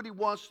do what he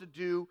wants to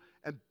do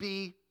and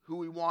be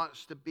who he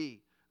wants to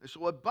be. And so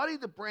what Buddy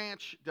the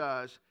Branch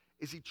does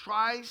is he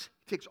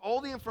takes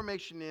all the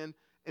information in,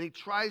 and he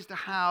tries to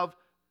have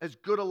as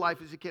good a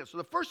life as he can. So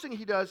the first thing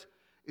he does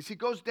is he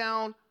goes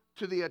down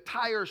to the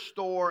tire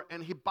store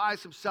and he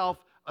buys himself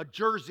a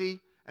jersey,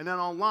 and then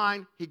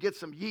online he gets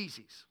some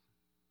Yeezys.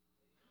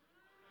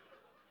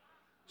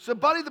 So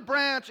Buddy the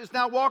Branch is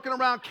now walking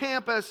around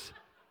campus,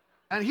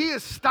 and he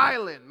is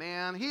styling,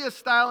 man. He is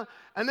styling.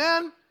 And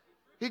then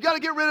he got to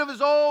get rid of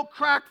his old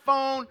crack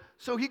phone,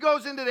 so he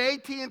goes into the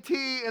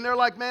AT&T, and they're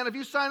like, man, if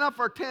you sign up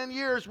for 10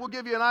 years, we'll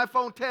give you an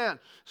iPhone 10.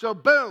 So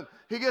boom,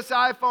 he gets the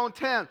iPhone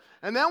 10.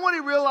 And then what he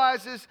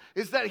realizes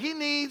is that he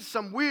needs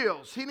some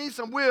wheels. He needs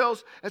some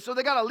wheels, and so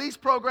they got a lease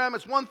program.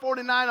 It's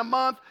 $149 a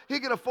month. He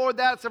can afford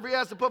that, so if he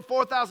has to put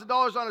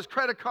 $4,000 on his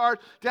credit card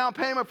down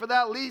payment for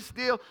that lease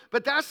deal.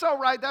 But that's all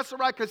right,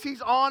 because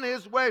he's on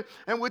his way.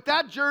 And with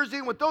that jersey,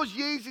 and with those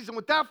Yeezys, and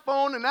with that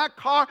phone and that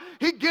car,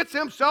 he gets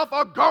himself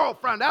a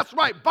girlfriend. That's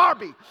right,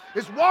 Barbie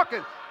is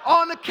walking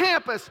on the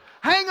campus,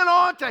 hanging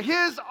on to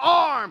his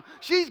arm.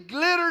 She's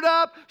glittered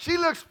up. She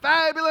looks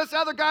fabulous.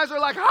 Other guys are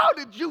like, how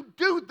did you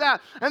do that?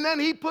 And then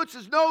he puts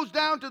his nose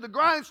down to the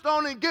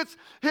grindstone and gets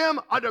him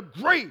a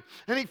degree.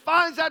 And he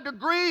finds that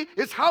degree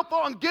is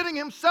helpful in getting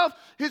himself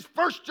his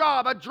first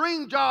job, a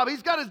dream job.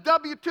 He's got his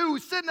W-2.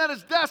 He's sitting at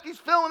his desk. He's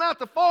filling out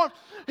the form.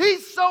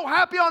 He's so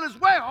happy on his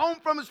way home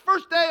from his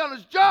first day on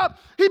his job.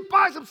 He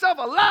buys himself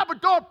a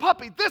Labrador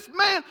puppy. This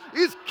man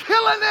is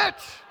killing it.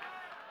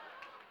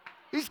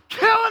 He's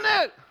killing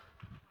it.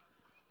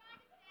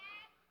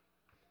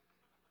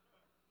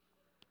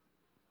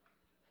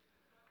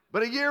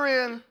 But a year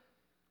in,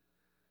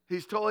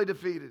 he's totally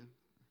defeated.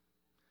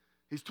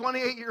 He's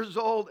 28 years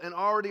old and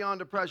already on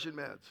depression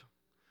meds.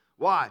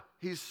 Why?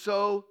 He's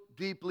so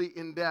deeply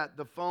in debt.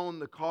 The phone,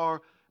 the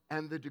car,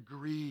 and the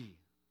degree.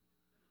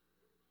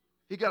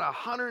 He got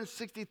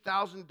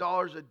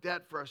 $160,000 of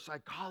debt for a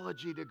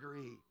psychology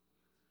degree.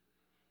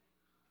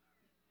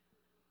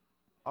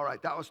 All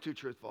right, that was too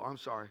truthful. I'm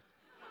sorry.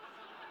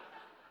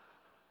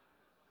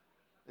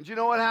 And you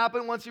know what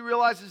happened once he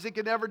realizes he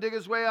could never dig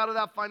his way out of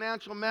that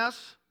financial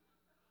mess?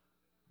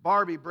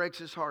 Barbie breaks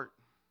his heart.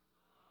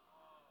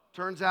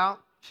 Turns out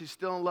she's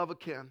still in love with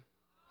Ken.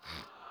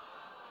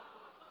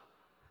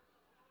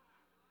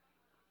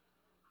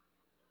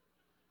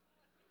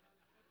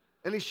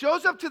 And he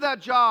shows up to that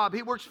job.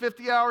 He works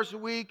 50 hours a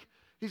week.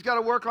 He's got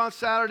to work on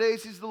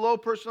Saturdays. He's the low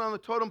person on the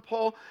totem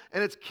pole,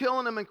 and it's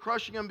killing him and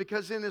crushing him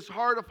because in his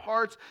heart of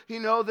hearts, he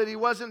knows that he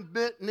wasn't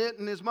knit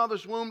in his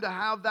mother's womb to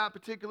have that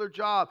particular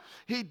job.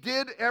 He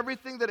did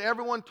everything that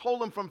everyone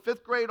told him from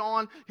 5th grade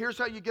on. Here's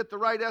how you get the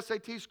right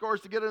SAT scores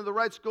to get into the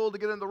right school, to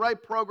get into the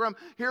right program.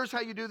 Here's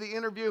how you do the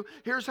interview.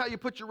 Here's how you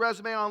put your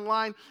resume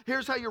online.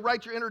 Here's how you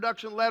write your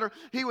introduction letter.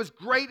 He was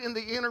great in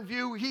the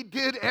interview. He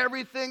did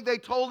everything they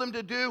told him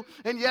to do,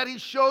 and yet he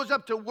shows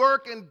up to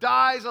work and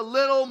dies a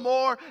little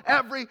more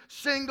every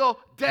single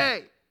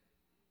day.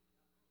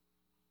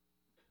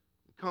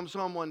 He comes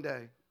home one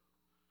day,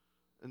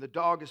 and the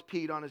dog has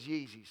peed on his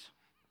Yeezys.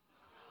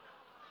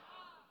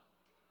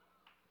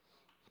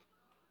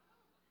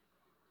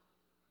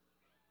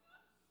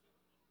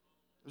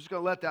 I'm just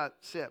going to let that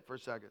sit for a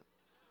second.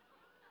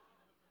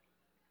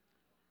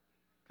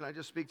 Can I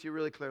just speak to you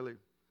really clearly?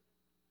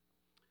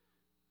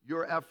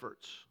 Your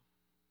efforts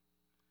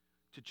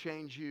to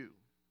change you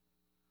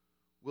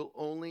will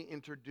only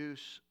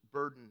introduce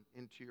burden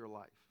into your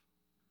life.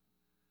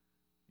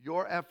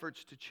 Your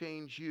efforts to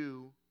change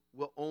you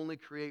will only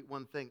create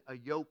one thing, a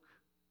yoke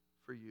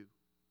for you.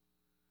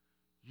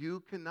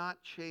 You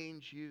cannot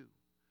change you.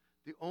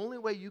 The only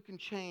way you can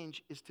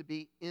change is to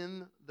be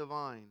in the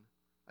vine.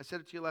 I said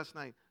it to you last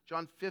night.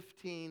 John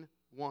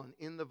 15:1,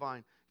 in the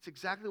vine. It's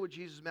exactly what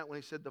Jesus meant when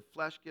he said the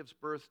flesh gives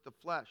birth to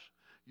flesh.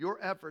 Your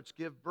efforts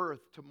give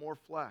birth to more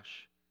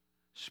flesh.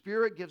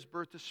 Spirit gives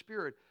birth to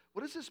spirit.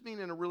 What does this mean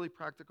in a really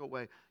practical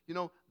way? You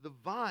know, the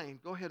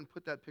vine, go ahead and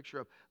put that picture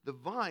up. The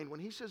vine,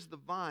 when he says the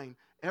vine,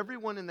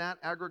 everyone in that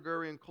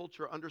agrarian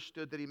culture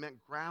understood that he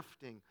meant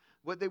grafting.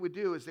 What they would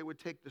do is they would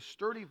take the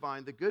sturdy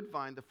vine, the good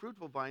vine, the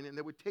fruitful vine, and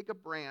they would take a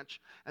branch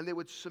and they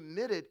would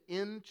submit it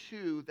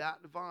into that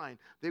vine.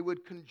 They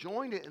would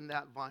conjoin it in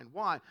that vine.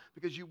 Why?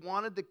 Because you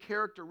wanted the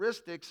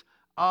characteristics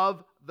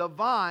of the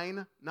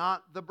vine,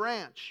 not the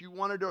branch. You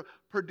wanted to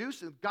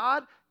produce it.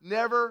 God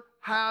never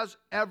has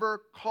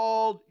ever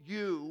called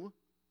you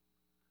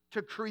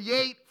to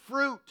create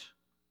fruit.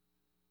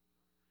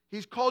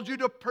 He's called you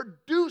to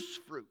produce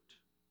fruit.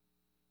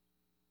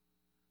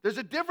 There's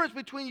a difference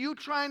between you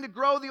trying to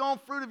grow the own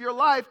fruit of your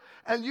life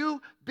and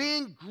you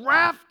being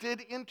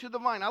grafted into the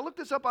vine. I looked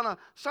this up on a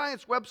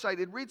science website.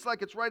 It reads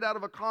like it's right out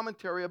of a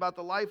commentary about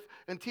the life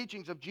and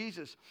teachings of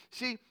Jesus.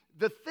 See,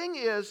 the thing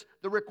is,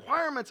 the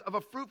requirements of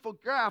a fruitful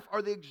graft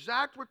are the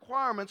exact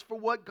requirements for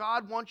what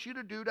God wants you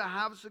to do to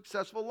have a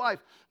successful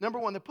life. Number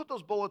one, they put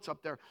those bullets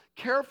up there.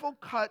 Careful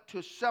cut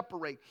to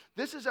separate.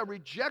 This is a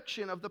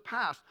rejection of the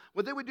past.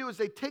 What they would do is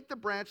they take the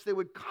branch, they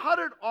would cut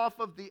it off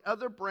of the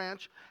other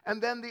branch,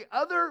 and then the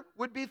other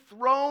would be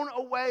thrown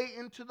away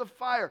into the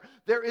fire.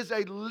 There is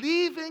a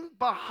leaving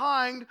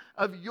behind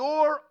of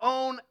your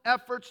own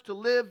efforts to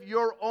live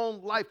your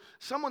own life.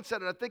 Someone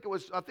said it, I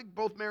think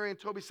both Mary and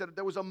Toby said it.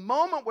 There was a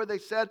moment where they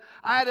said,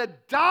 I had to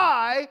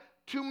die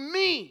to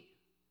me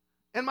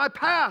and my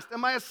past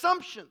and my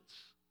assumptions.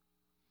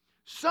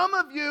 Some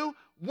of you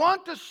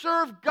want to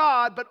serve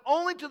God, but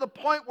only to the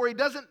point where He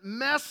doesn't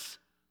mess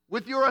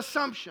with your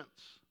assumptions.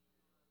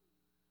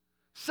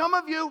 Some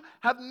of you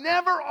have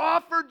never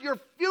offered your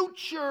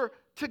future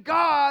to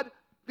God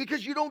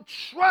because you don't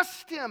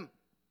trust Him,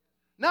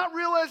 not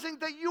realizing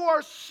that you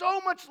are so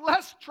much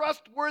less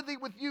trustworthy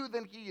with you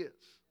than He is.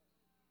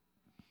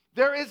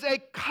 There is a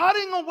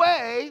cutting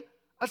away,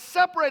 a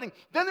separating.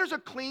 Then there's a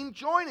clean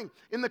joining.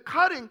 In the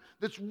cutting,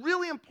 that's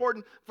really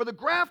important. For the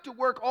graft to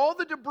work, all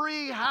the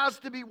debris has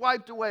to be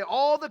wiped away.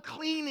 All the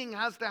cleaning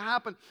has to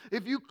happen.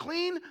 If you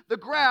clean the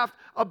graft,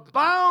 a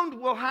bound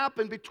will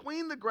happen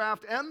between the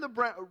graft and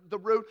the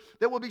root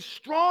that will be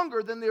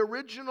stronger than the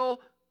original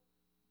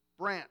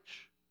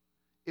branch.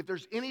 If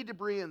there's any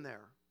debris in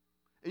there.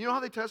 And you know how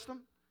they test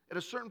them? At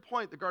a certain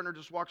point, the gardener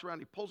just walks around,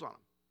 he pulls on them.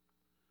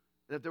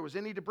 And if there was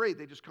any debris,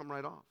 they just come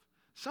right off.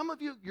 Some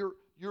of you,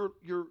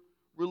 your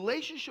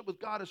relationship with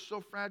God is so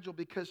fragile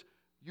because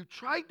you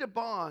tried to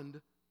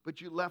bond,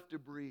 but you left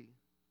debris.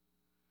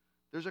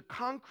 There's a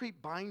concrete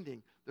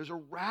binding. There's a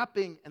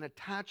wrapping and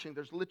attaching.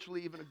 There's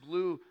literally even a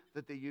glue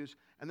that they use.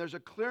 And there's a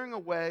clearing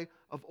away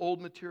of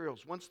old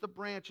materials. Once the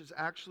branch is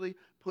actually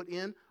put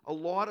in, a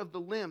lot of the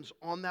limbs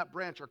on that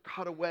branch are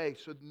cut away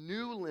so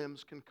new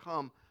limbs can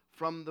come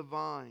from the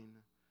vine.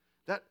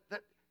 That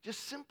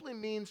just simply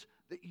means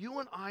that you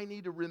and I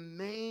need to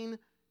remain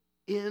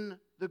in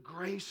the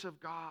grace of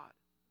God.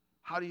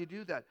 How do you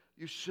do that?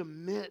 You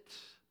submit.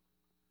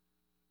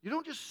 You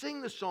don't just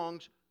sing the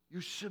songs,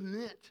 you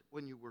submit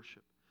when you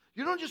worship.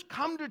 You don't just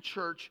come to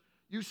church,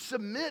 you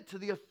submit to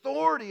the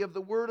authority of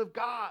the Word of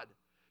God.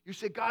 You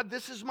say, God,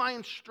 this is my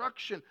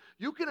instruction.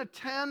 You can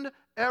attend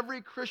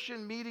every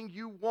Christian meeting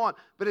you want,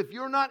 but if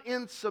you're not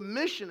in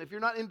submission, if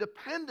you're not in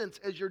dependence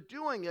as you're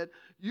doing it,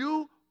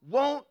 you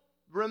won't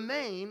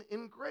remain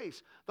in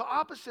grace. The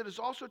opposite is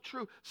also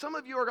true. Some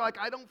of you are like,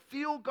 I don't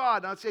feel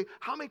God. And I'd say,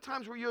 how many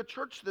times were you at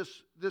church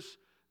this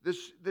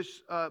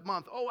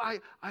month? Oh, I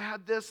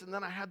had this and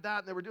then I had that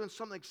and they were doing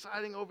something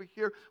exciting over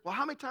here. Well,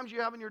 how many times do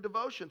you have in your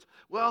devotions?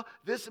 Well,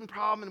 this and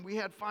problem, and we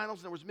had finals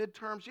and there was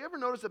midterms. You ever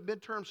notice that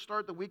midterms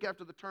start the week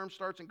after the term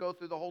starts and go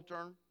through the whole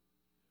term?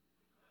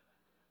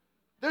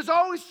 There's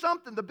always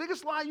something. The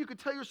biggest lie you could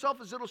tell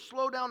yourself is it'll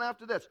slow down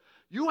after this.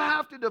 You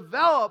have to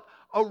develop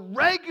a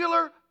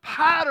regular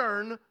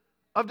pattern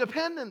of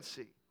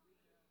dependency.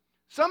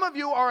 Some of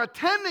you are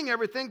attending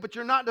everything, but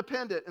you're not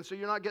dependent, and so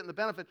you're not getting the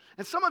benefit.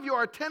 And some of you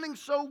are attending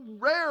so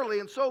rarely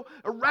and so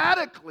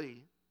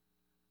erratically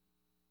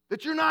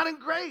that you're not in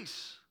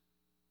grace.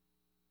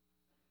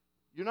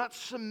 You're not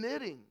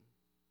submitting.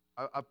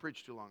 I've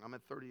preached too long. I'm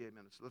at 38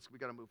 minutes. We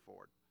got to move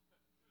forward.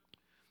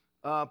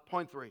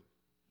 Point 3.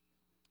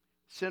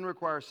 Sin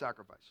requires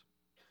sacrifice.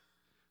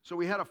 So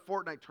we had a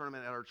Fortnite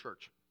tournament at our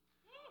church.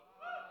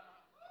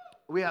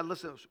 We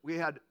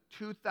had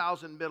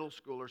 2,000 middle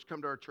schoolers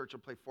come to our church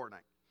and play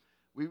Fortnite.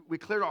 We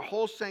cleared our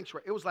whole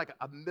sanctuary. It was like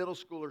a middle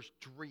schooler's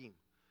dream.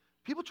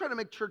 People try to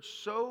make church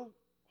so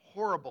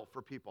horrible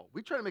for people.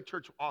 We try to make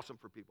church awesome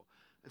for people.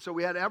 And so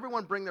we had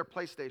everyone bring their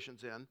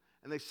PlayStations in,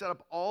 and they set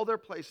up all their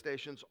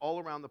PlayStations all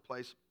around the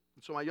place.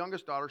 And so my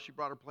youngest daughter, she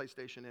brought her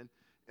PlayStation in.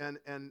 And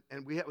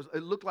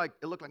it looked like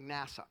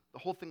NASA. The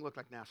whole thing looked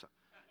like NASA.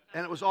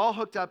 And it was all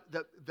hooked up.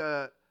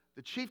 The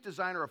chief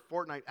designer of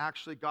Fortnite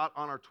actually got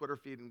on our Twitter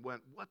feed and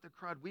went, what the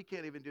crud, we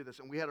can't even do this.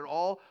 And we had it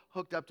all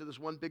hooked up to this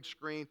one big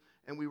screen,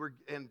 and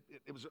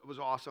it was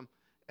awesome.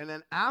 And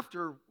then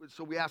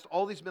so we asked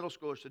all these middle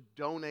schoolers to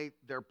donate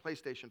their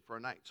PlayStation for a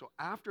night. So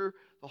after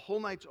the whole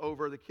night's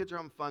over, the kids are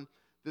having fun,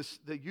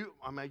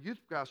 my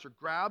youth pastor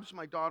grabs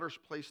my daughter's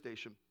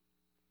PlayStation,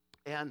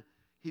 and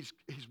he's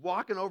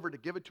walking over to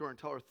give it to her and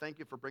tell her thank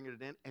you for bringing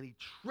it in, and he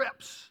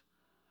trips.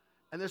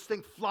 And this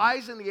thing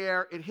flies in the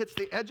air, it hits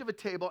the edge of a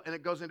table, and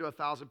it goes into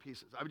 1,000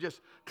 pieces.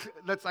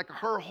 That's like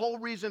her whole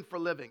reason for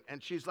living,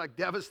 and she's like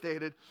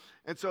devastated.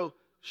 And so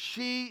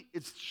she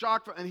is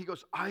shocked, and he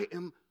goes, I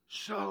am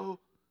so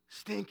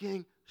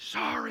stinking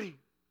sorry.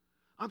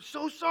 I'm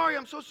so sorry.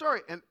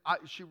 And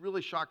she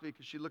really shocked me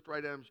because she looked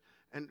right at him,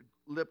 and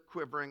lip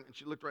quivering, and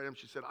she looked right at him,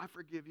 she said, I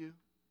forgive you.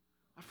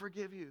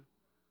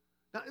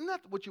 Now, isn't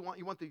that what you want?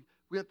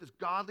 We have this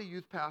godly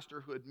youth pastor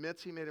who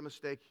admits he made a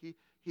mistake.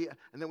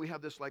 And then we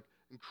have this like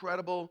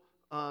incredible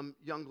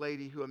young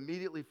lady who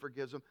immediately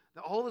forgives him,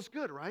 that all is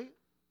good, right?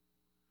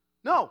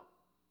 No,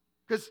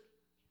 because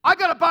I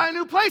got to buy a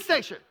new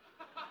PlayStation.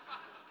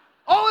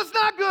 All is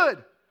not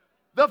good.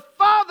 The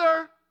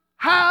father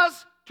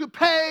has to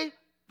pay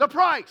the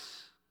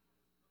price.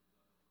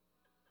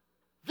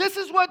 This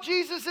is what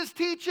Jesus is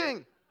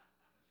teaching.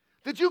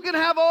 That you can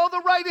have all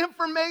the right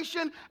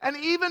information and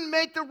even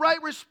make the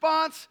right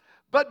response,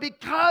 but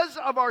because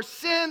of our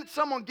sin,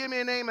 someone give me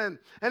an amen,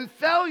 and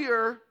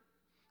failure,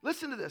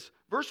 listen to this.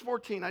 Verse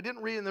 14, I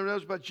didn't read it in the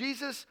notes, but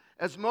Jesus,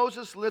 as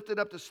Moses lifted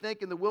up the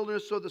snake in the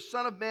wilderness, so the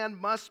Son of Man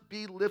must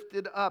be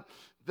lifted up.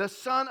 The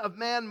Son of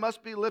Man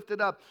must be lifted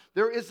up.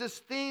 There is this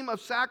theme of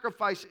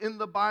sacrifice in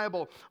the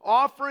Bible.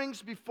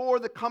 Offerings before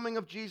the coming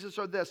of Jesus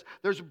are this.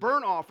 There's a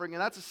burnt offering,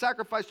 and that's a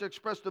sacrifice to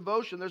express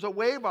devotion. There's a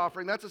wave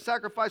offering. That's a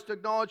sacrifice to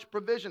acknowledge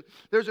provision.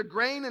 There's a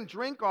grain and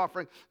drink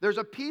offering. There's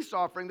a peace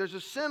offering. There's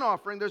a sin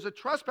offering. There's a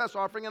trespass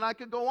offering, and I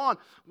could go on.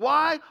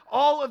 Why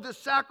all of the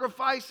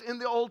sacrifice in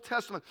the Old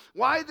Testament?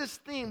 Why this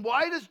theme?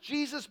 Why does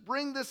Jesus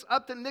bring this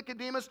up to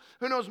Nicodemus,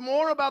 who knows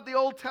more about the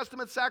Old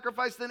Testament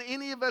sacrifice than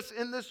any of us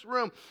in this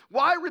room?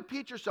 Why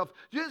repeat yourself?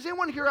 Does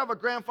anyone here have a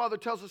grandfather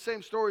who tells the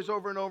same stories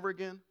over and over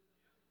again?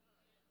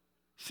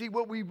 See,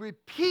 what we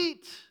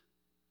repeat,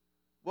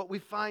 what we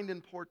find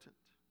important.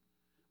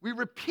 We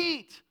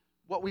repeat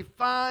what we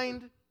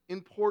find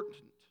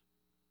important.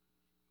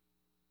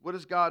 What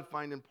does God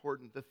find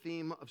important? The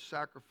theme of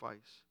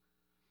sacrifice.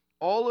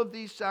 All of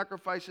these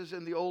sacrifices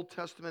in the Old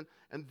Testament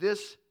and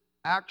this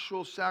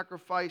actual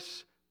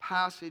sacrifice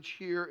passage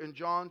here in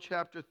John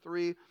chapter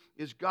 3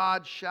 is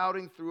God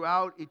shouting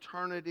throughout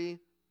eternity,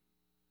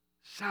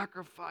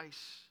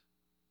 sacrifice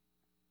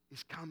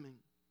is coming.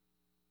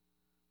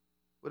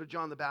 What did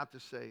John the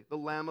Baptist say? The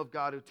Lamb of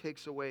God who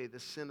takes away the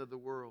sin of the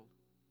world.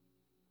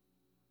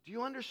 Do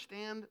you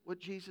understand what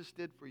Jesus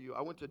did for you?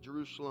 I went to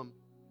Jerusalem.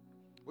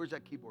 Where's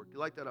that keyboard? You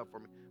light that up for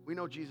me. We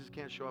know Jesus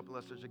can't show up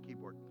unless there's a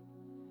keyboard.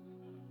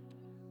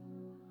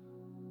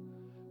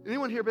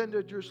 Anyone here been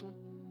to Jerusalem?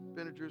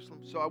 Been to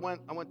Jerusalem? So I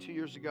went 2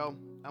 years ago.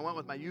 I went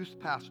with my youth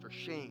pastor,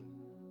 Shane.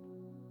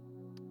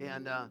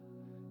 And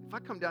if I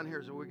come down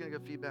here, are we going to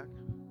get feedback?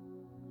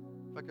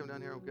 If I come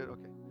down here, I'm good?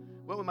 Okay.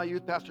 Went with my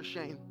youth pastor,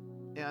 Shane.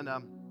 And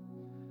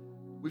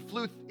we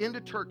flew into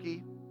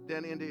Turkey,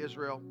 then into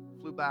Israel.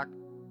 Flew back,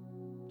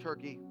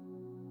 Turkey,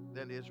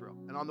 then to Israel.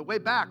 And on the way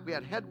back, we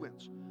had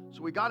headwinds.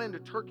 So we got into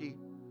Turkey.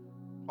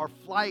 Our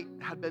flight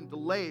had been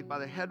delayed by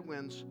the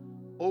headwinds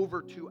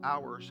over 2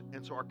 hours.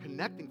 And so our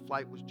connecting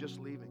flight was just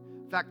leaving.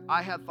 In fact,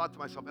 I had thought to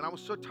myself, and I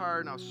was so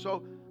tired, and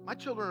my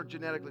children are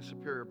genetically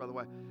superior, by the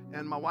way,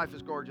 and my wife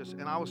is gorgeous,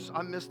 and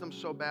I missed them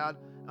so bad,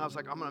 and I was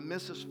like, I'm going to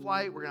miss this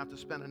flight. We're going to have to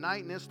spend a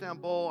night in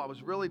Istanbul. I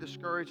was really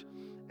discouraged,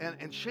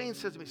 and Shane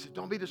says to me, he says,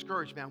 don't be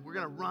discouraged, man. We're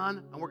going to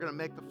run, and we're going to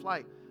make the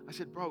flight. I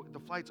said, bro, the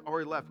flight's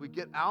already left. We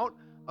get out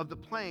of the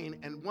plane,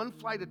 and one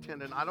flight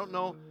attendant, I don't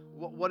know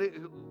what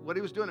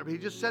he was doing there, but he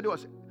just said to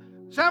us,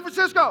 San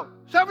Francisco,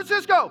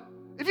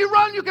 if you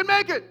run, you can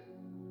make it.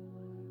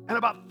 And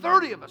about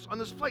 30 of us on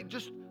this flight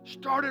just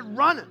started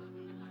running.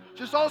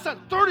 Just all of a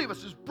sudden, 30 of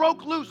us just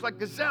broke loose like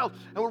gazelles,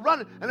 and we're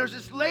running. And there's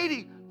this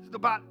lady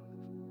about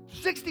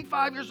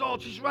 65 years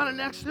old. She's running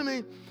next to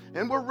me,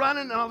 and we're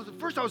running. And at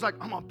first I was like,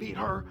 I'm going to beat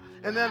her.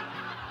 And then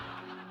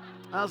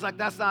I was like,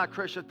 that's not a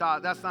Christian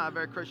thought. That's not a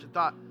very Christian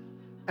thought.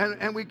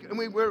 And we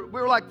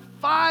were like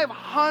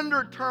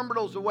 500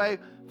 terminals away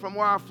from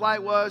where our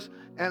flight was,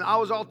 and I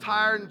was all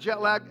tired and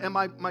jet lagged. And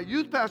my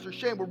youth pastor,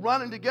 Shane, we're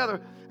running together,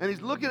 and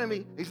he's looking at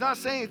me. He's not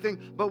saying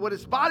anything, but what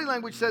his body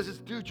language says is,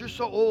 dude, you're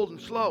so old and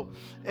slow.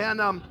 And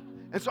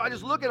so I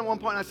just look at him at one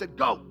point, and I said,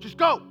 go.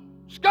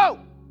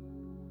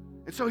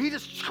 And so he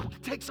just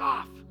takes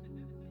off.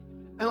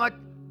 And like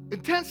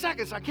in 10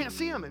 seconds, I can't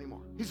see him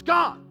anymore. He's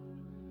gone.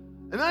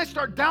 And then I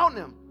start doubting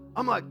him.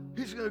 I'm like,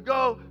 he's going to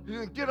go, he's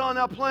going to get on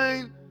that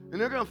plane,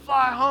 and they're going to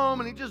fly home,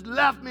 and he just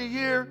left me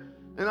here.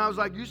 And I was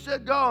like, you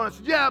said go. And I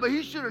said, yeah, but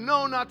he should have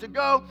known not to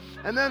go.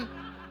 And then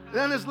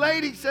this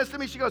lady says to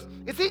me, she goes,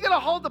 is he going to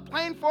hold the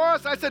plane for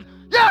us? I said,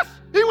 yes,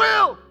 he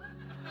will.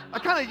 I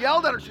kind of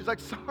yelled at her. She's like,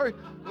 sorry.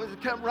 I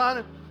kept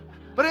running.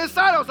 But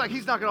inside, I was like,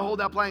 he's not going to hold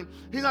that plane.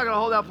 He's not going to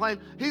hold that plane.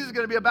 He's just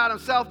going to be about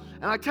himself.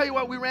 And I tell you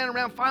what, we ran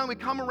around. Finally,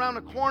 we come around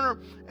the corner,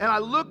 and I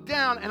look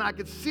down, and I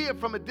could see it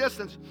from a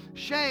distance.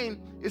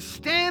 Shane is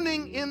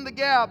standing in the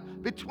gap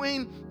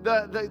between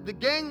the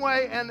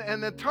gangway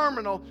and the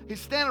terminal.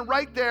 He's standing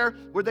right there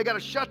where they got to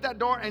shut that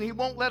door, and he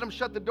won't let him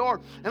shut the door.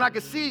 And I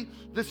could see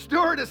the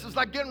stewardess is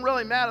like getting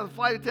really mad at the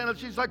flight attendant.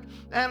 She's like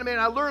animated.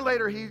 I learned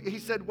later, he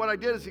said, what I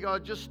did is I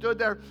just stood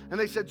there, and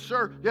they said,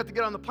 sir, you have to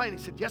get on the plane. He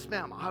said, yes,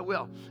 ma'am, I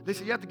will. They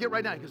said, you have to get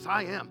right now. He goes,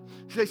 I am.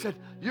 They said,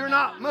 you're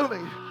not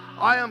moving.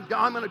 I'm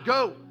going to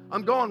go.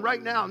 I'm going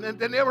right now. And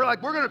then they were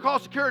like, we're going to call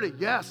security.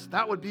 Yes,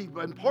 that would be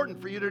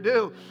important for you to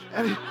do.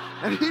 And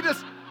he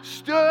just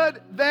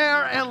stood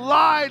there and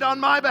lied on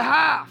my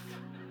behalf.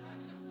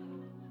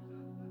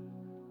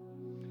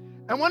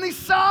 And when he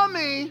saw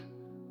me,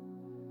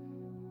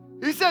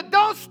 he said,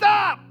 don't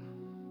stop.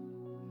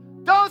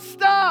 Don't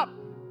stop.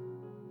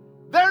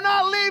 They're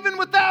not leaving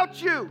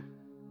without you.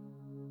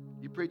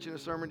 You preaching a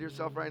sermon to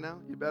yourself right now?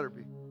 You better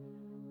be.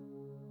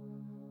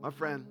 My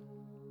friend,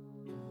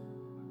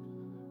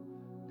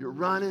 you're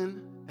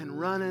running and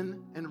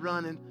running and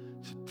running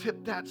to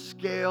tip that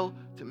scale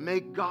to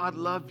make God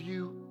love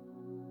you.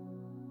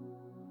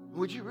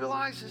 Would you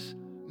realize this?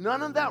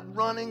 None of that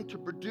running to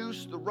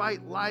produce the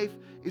right life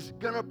is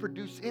going to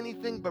produce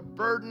anything but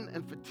burden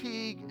and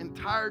fatigue and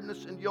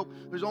tiredness and yoke.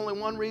 There's only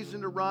one reason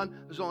to run.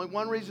 There's only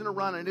one reason to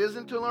run. And it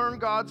isn't to learn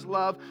God's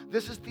love.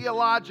 This is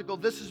theological.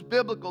 This is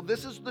biblical.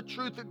 This is the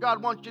truth that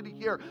God wants you to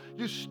hear.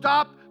 You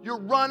stop your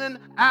running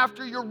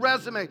after your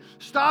resume.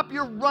 Stop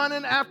your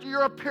running after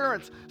your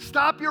appearance.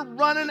 Stop your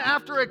running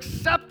after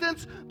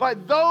acceptance by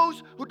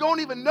those who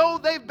don't even know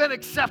they've been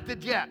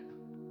accepted yet.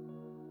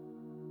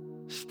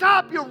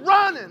 Stop your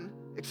running.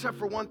 Except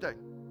for one thing.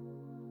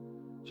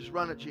 Just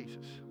run at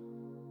Jesus.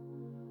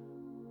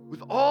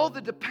 With all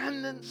the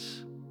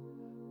dependence,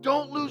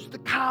 don't lose the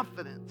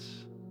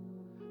confidence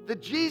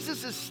that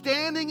Jesus is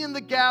standing in the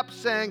gap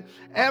saying,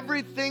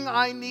 everything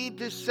I need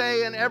to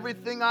say and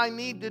everything I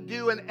need to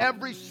do and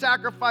every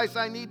sacrifice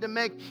I need to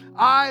make,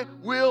 I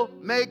will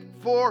make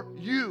for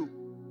you.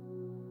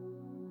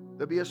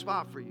 There'll be a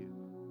spot for you.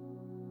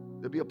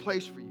 There'll be a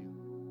place for you.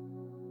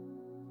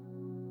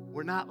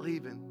 We're not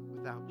leaving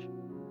without you.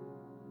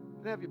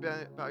 Can I have you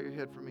bow your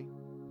head for me?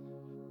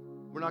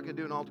 We're not going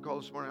to do an altar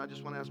call this morning. I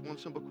just want to ask one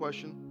simple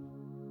question.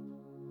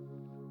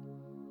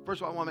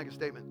 First of all, I want to make a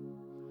statement.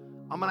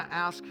 I'm going to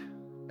ask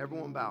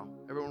everyone bow.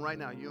 Everyone right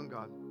now, you and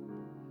God.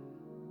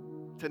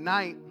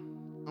 Tonight,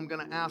 I'm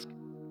going to ask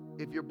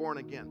if you're born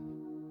again.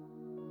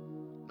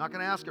 I'm not going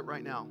to ask it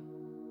right now.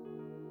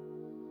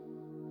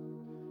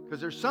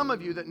 Because there's some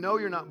of you that know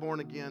you're not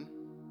born again.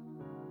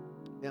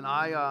 And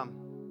I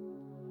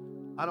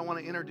don't want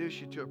to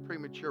introduce you to a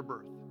premature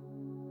birth.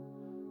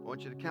 I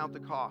want you to count the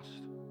cost.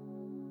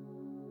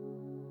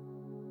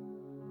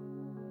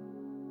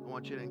 I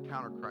want you to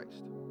encounter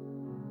Christ.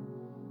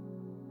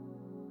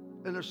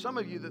 And there's some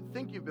of you that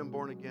think you've been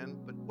born again,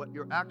 but what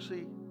you're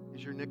actually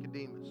is your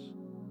Nicodemus.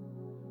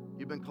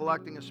 You've been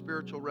collecting a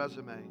spiritual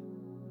resume.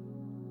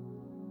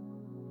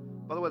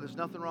 By the way, there's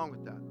nothing wrong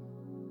with that.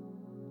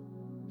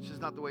 This is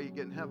not the way you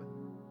get in heaven.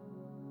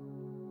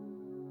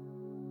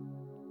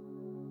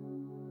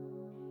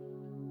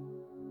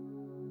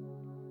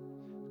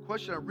 The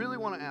question I really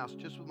want to ask,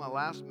 just with my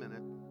last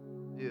minute,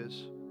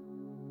 is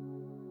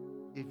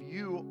if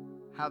you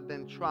have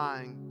been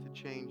trying to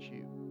change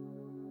you.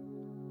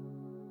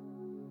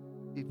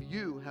 If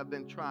you have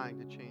been trying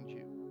to change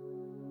you.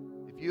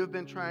 If you have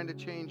been trying to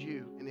change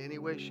you in any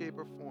way, shape,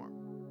 or form,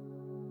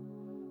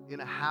 in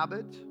a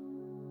habit,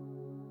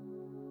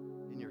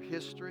 in your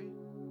history,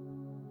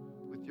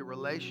 with your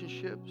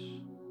relationships,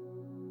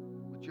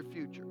 with your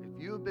future,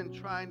 if you have been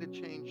trying to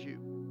change you,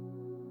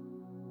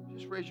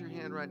 just raise your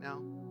hand right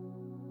now.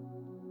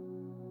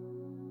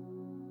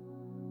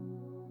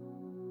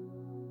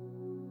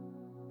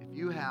 If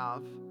you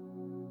have,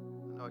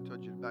 I know I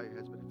told you to bow your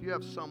heads, but if you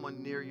have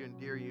someone near you and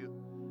dear you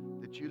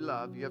that you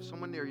love, you have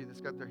someone near you that's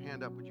got their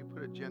hand up, would you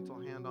put a gentle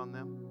hand on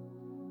them?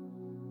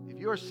 If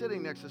you are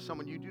sitting next to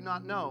someone you do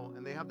not know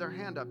and they have their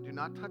hand up, do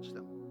not touch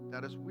them.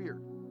 That is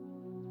weird.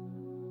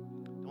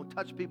 Don't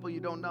touch people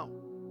you don't know.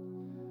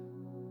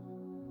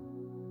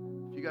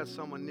 If you got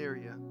someone near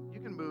you, you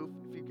can move.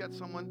 If you've got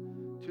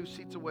someone 2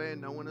 seats away and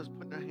no one is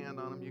putting their hand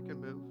on them, you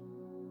can move.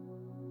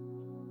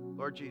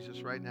 Lord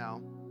Jesus, right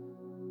now,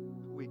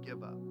 we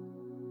give up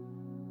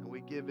and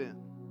we give in.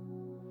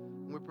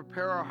 And we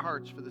prepare our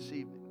hearts for this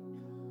evening.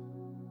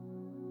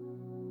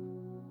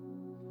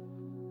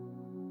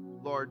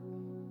 Lord,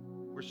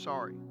 we're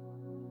sorry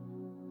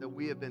that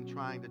we have been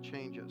trying to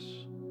change us.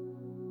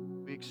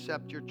 We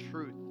accept your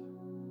truth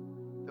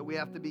that we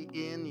have to be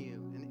in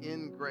you and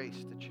in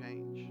grace to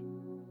change.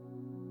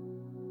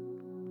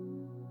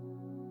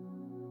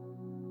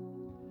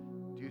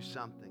 Do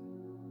something.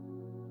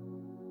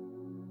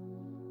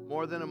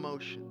 More than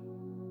emotion.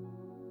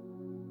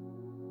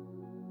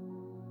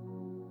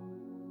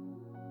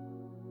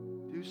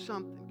 Do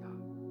something,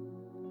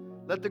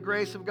 God. Let the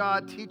grace of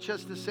God teach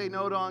us to say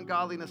no to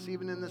ungodliness,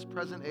 even in this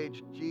present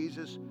age.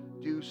 Jesus,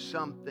 do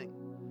something.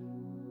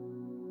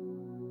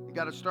 And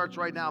God, it starts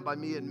right now by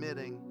me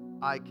admitting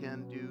I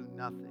can do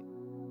nothing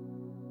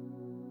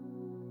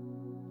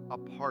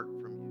apart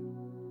from you.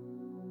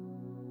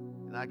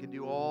 And I can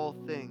do all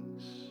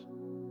things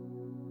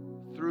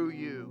through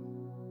you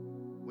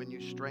when you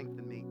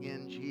strengthen me,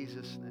 in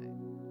Jesus' name.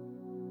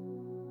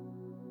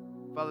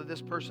 Father,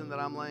 this person that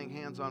I'm laying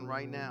hands on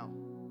right now,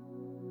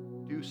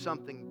 do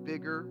something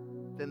bigger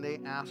than they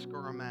ask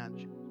or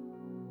imagine.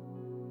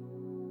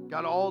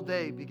 God, all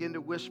day begin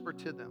to whisper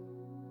to them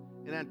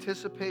in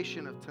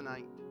anticipation of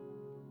tonight.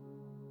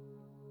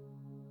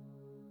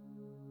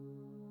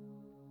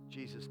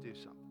 Jesus, do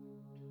something.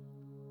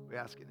 We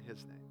ask it in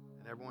his name.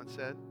 And everyone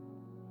said,